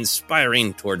and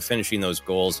inspiring toward finishing those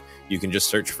goals. You can just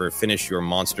search for Finish Your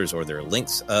Monsters, or there are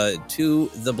links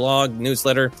to the blog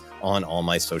newsletter on all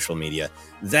my social media.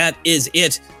 That is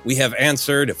it. We have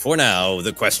answered, for now,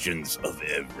 the questions of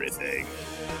everything.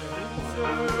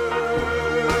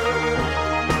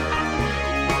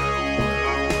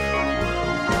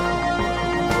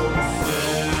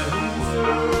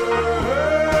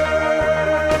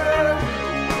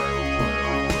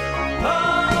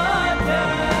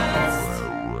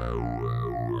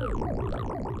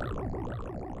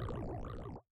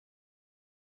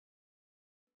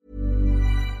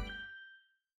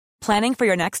 Planning for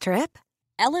your next trip?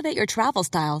 Elevate your travel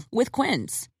style with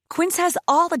Quince. Quince has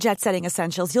all the jet-setting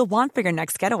essentials you'll want for your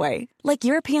next getaway, like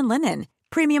European linen,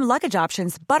 premium luggage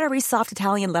options, buttery soft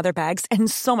Italian leather bags,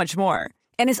 and so much more.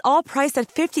 And is all priced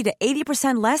at 50 to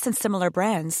 80% less than similar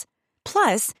brands.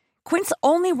 Plus, Quince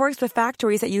only works with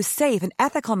factories that use safe and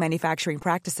ethical manufacturing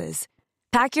practices.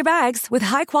 Pack your bags with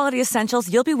high-quality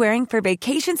essentials you'll be wearing for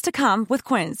vacations to come with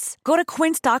Quince. Go to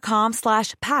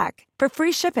quince.com/pack for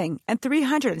free shipping and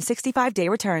 365-day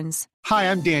returns.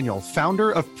 Hi, I'm Daniel, founder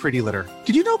of Pretty Litter.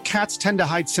 Did you know cats tend to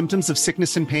hide symptoms of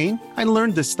sickness and pain? I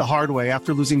learned this the hard way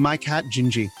after losing my cat,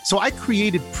 Gingy. So I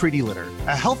created Pretty Litter,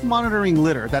 a health monitoring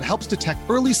litter that helps detect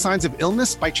early signs of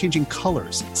illness by changing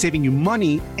colors, saving you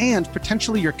money and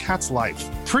potentially your cat's life.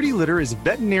 Pretty Litter is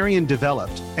veterinarian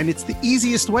developed, and it's the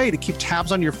easiest way to keep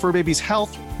tabs on your fur baby's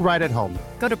health right at home.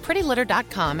 Go to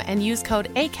prettylitter.com and use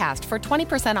code ACAST for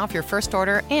 20% off your first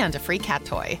order and a free cat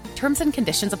toy. Terms and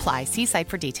conditions apply. See site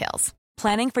for details.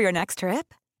 Planning for your next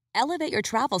trip? Elevate your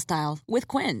travel style with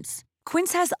Quince.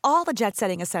 Quince has all the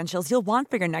jet-setting essentials you'll want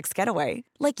for your next getaway,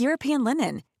 like European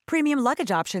linen, premium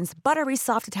luggage options, buttery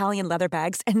soft Italian leather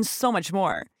bags, and so much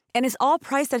more. And is all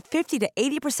priced at 50 to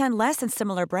 80% less than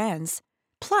similar brands.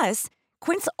 Plus,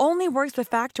 Quince only works with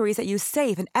factories that use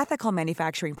safe and ethical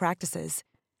manufacturing practices.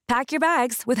 Pack your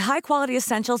bags with high-quality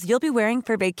essentials you'll be wearing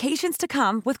for vacations to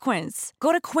come with Quince.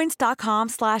 Go to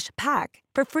quince.com/pack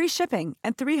for free shipping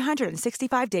and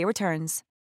 365-day returns.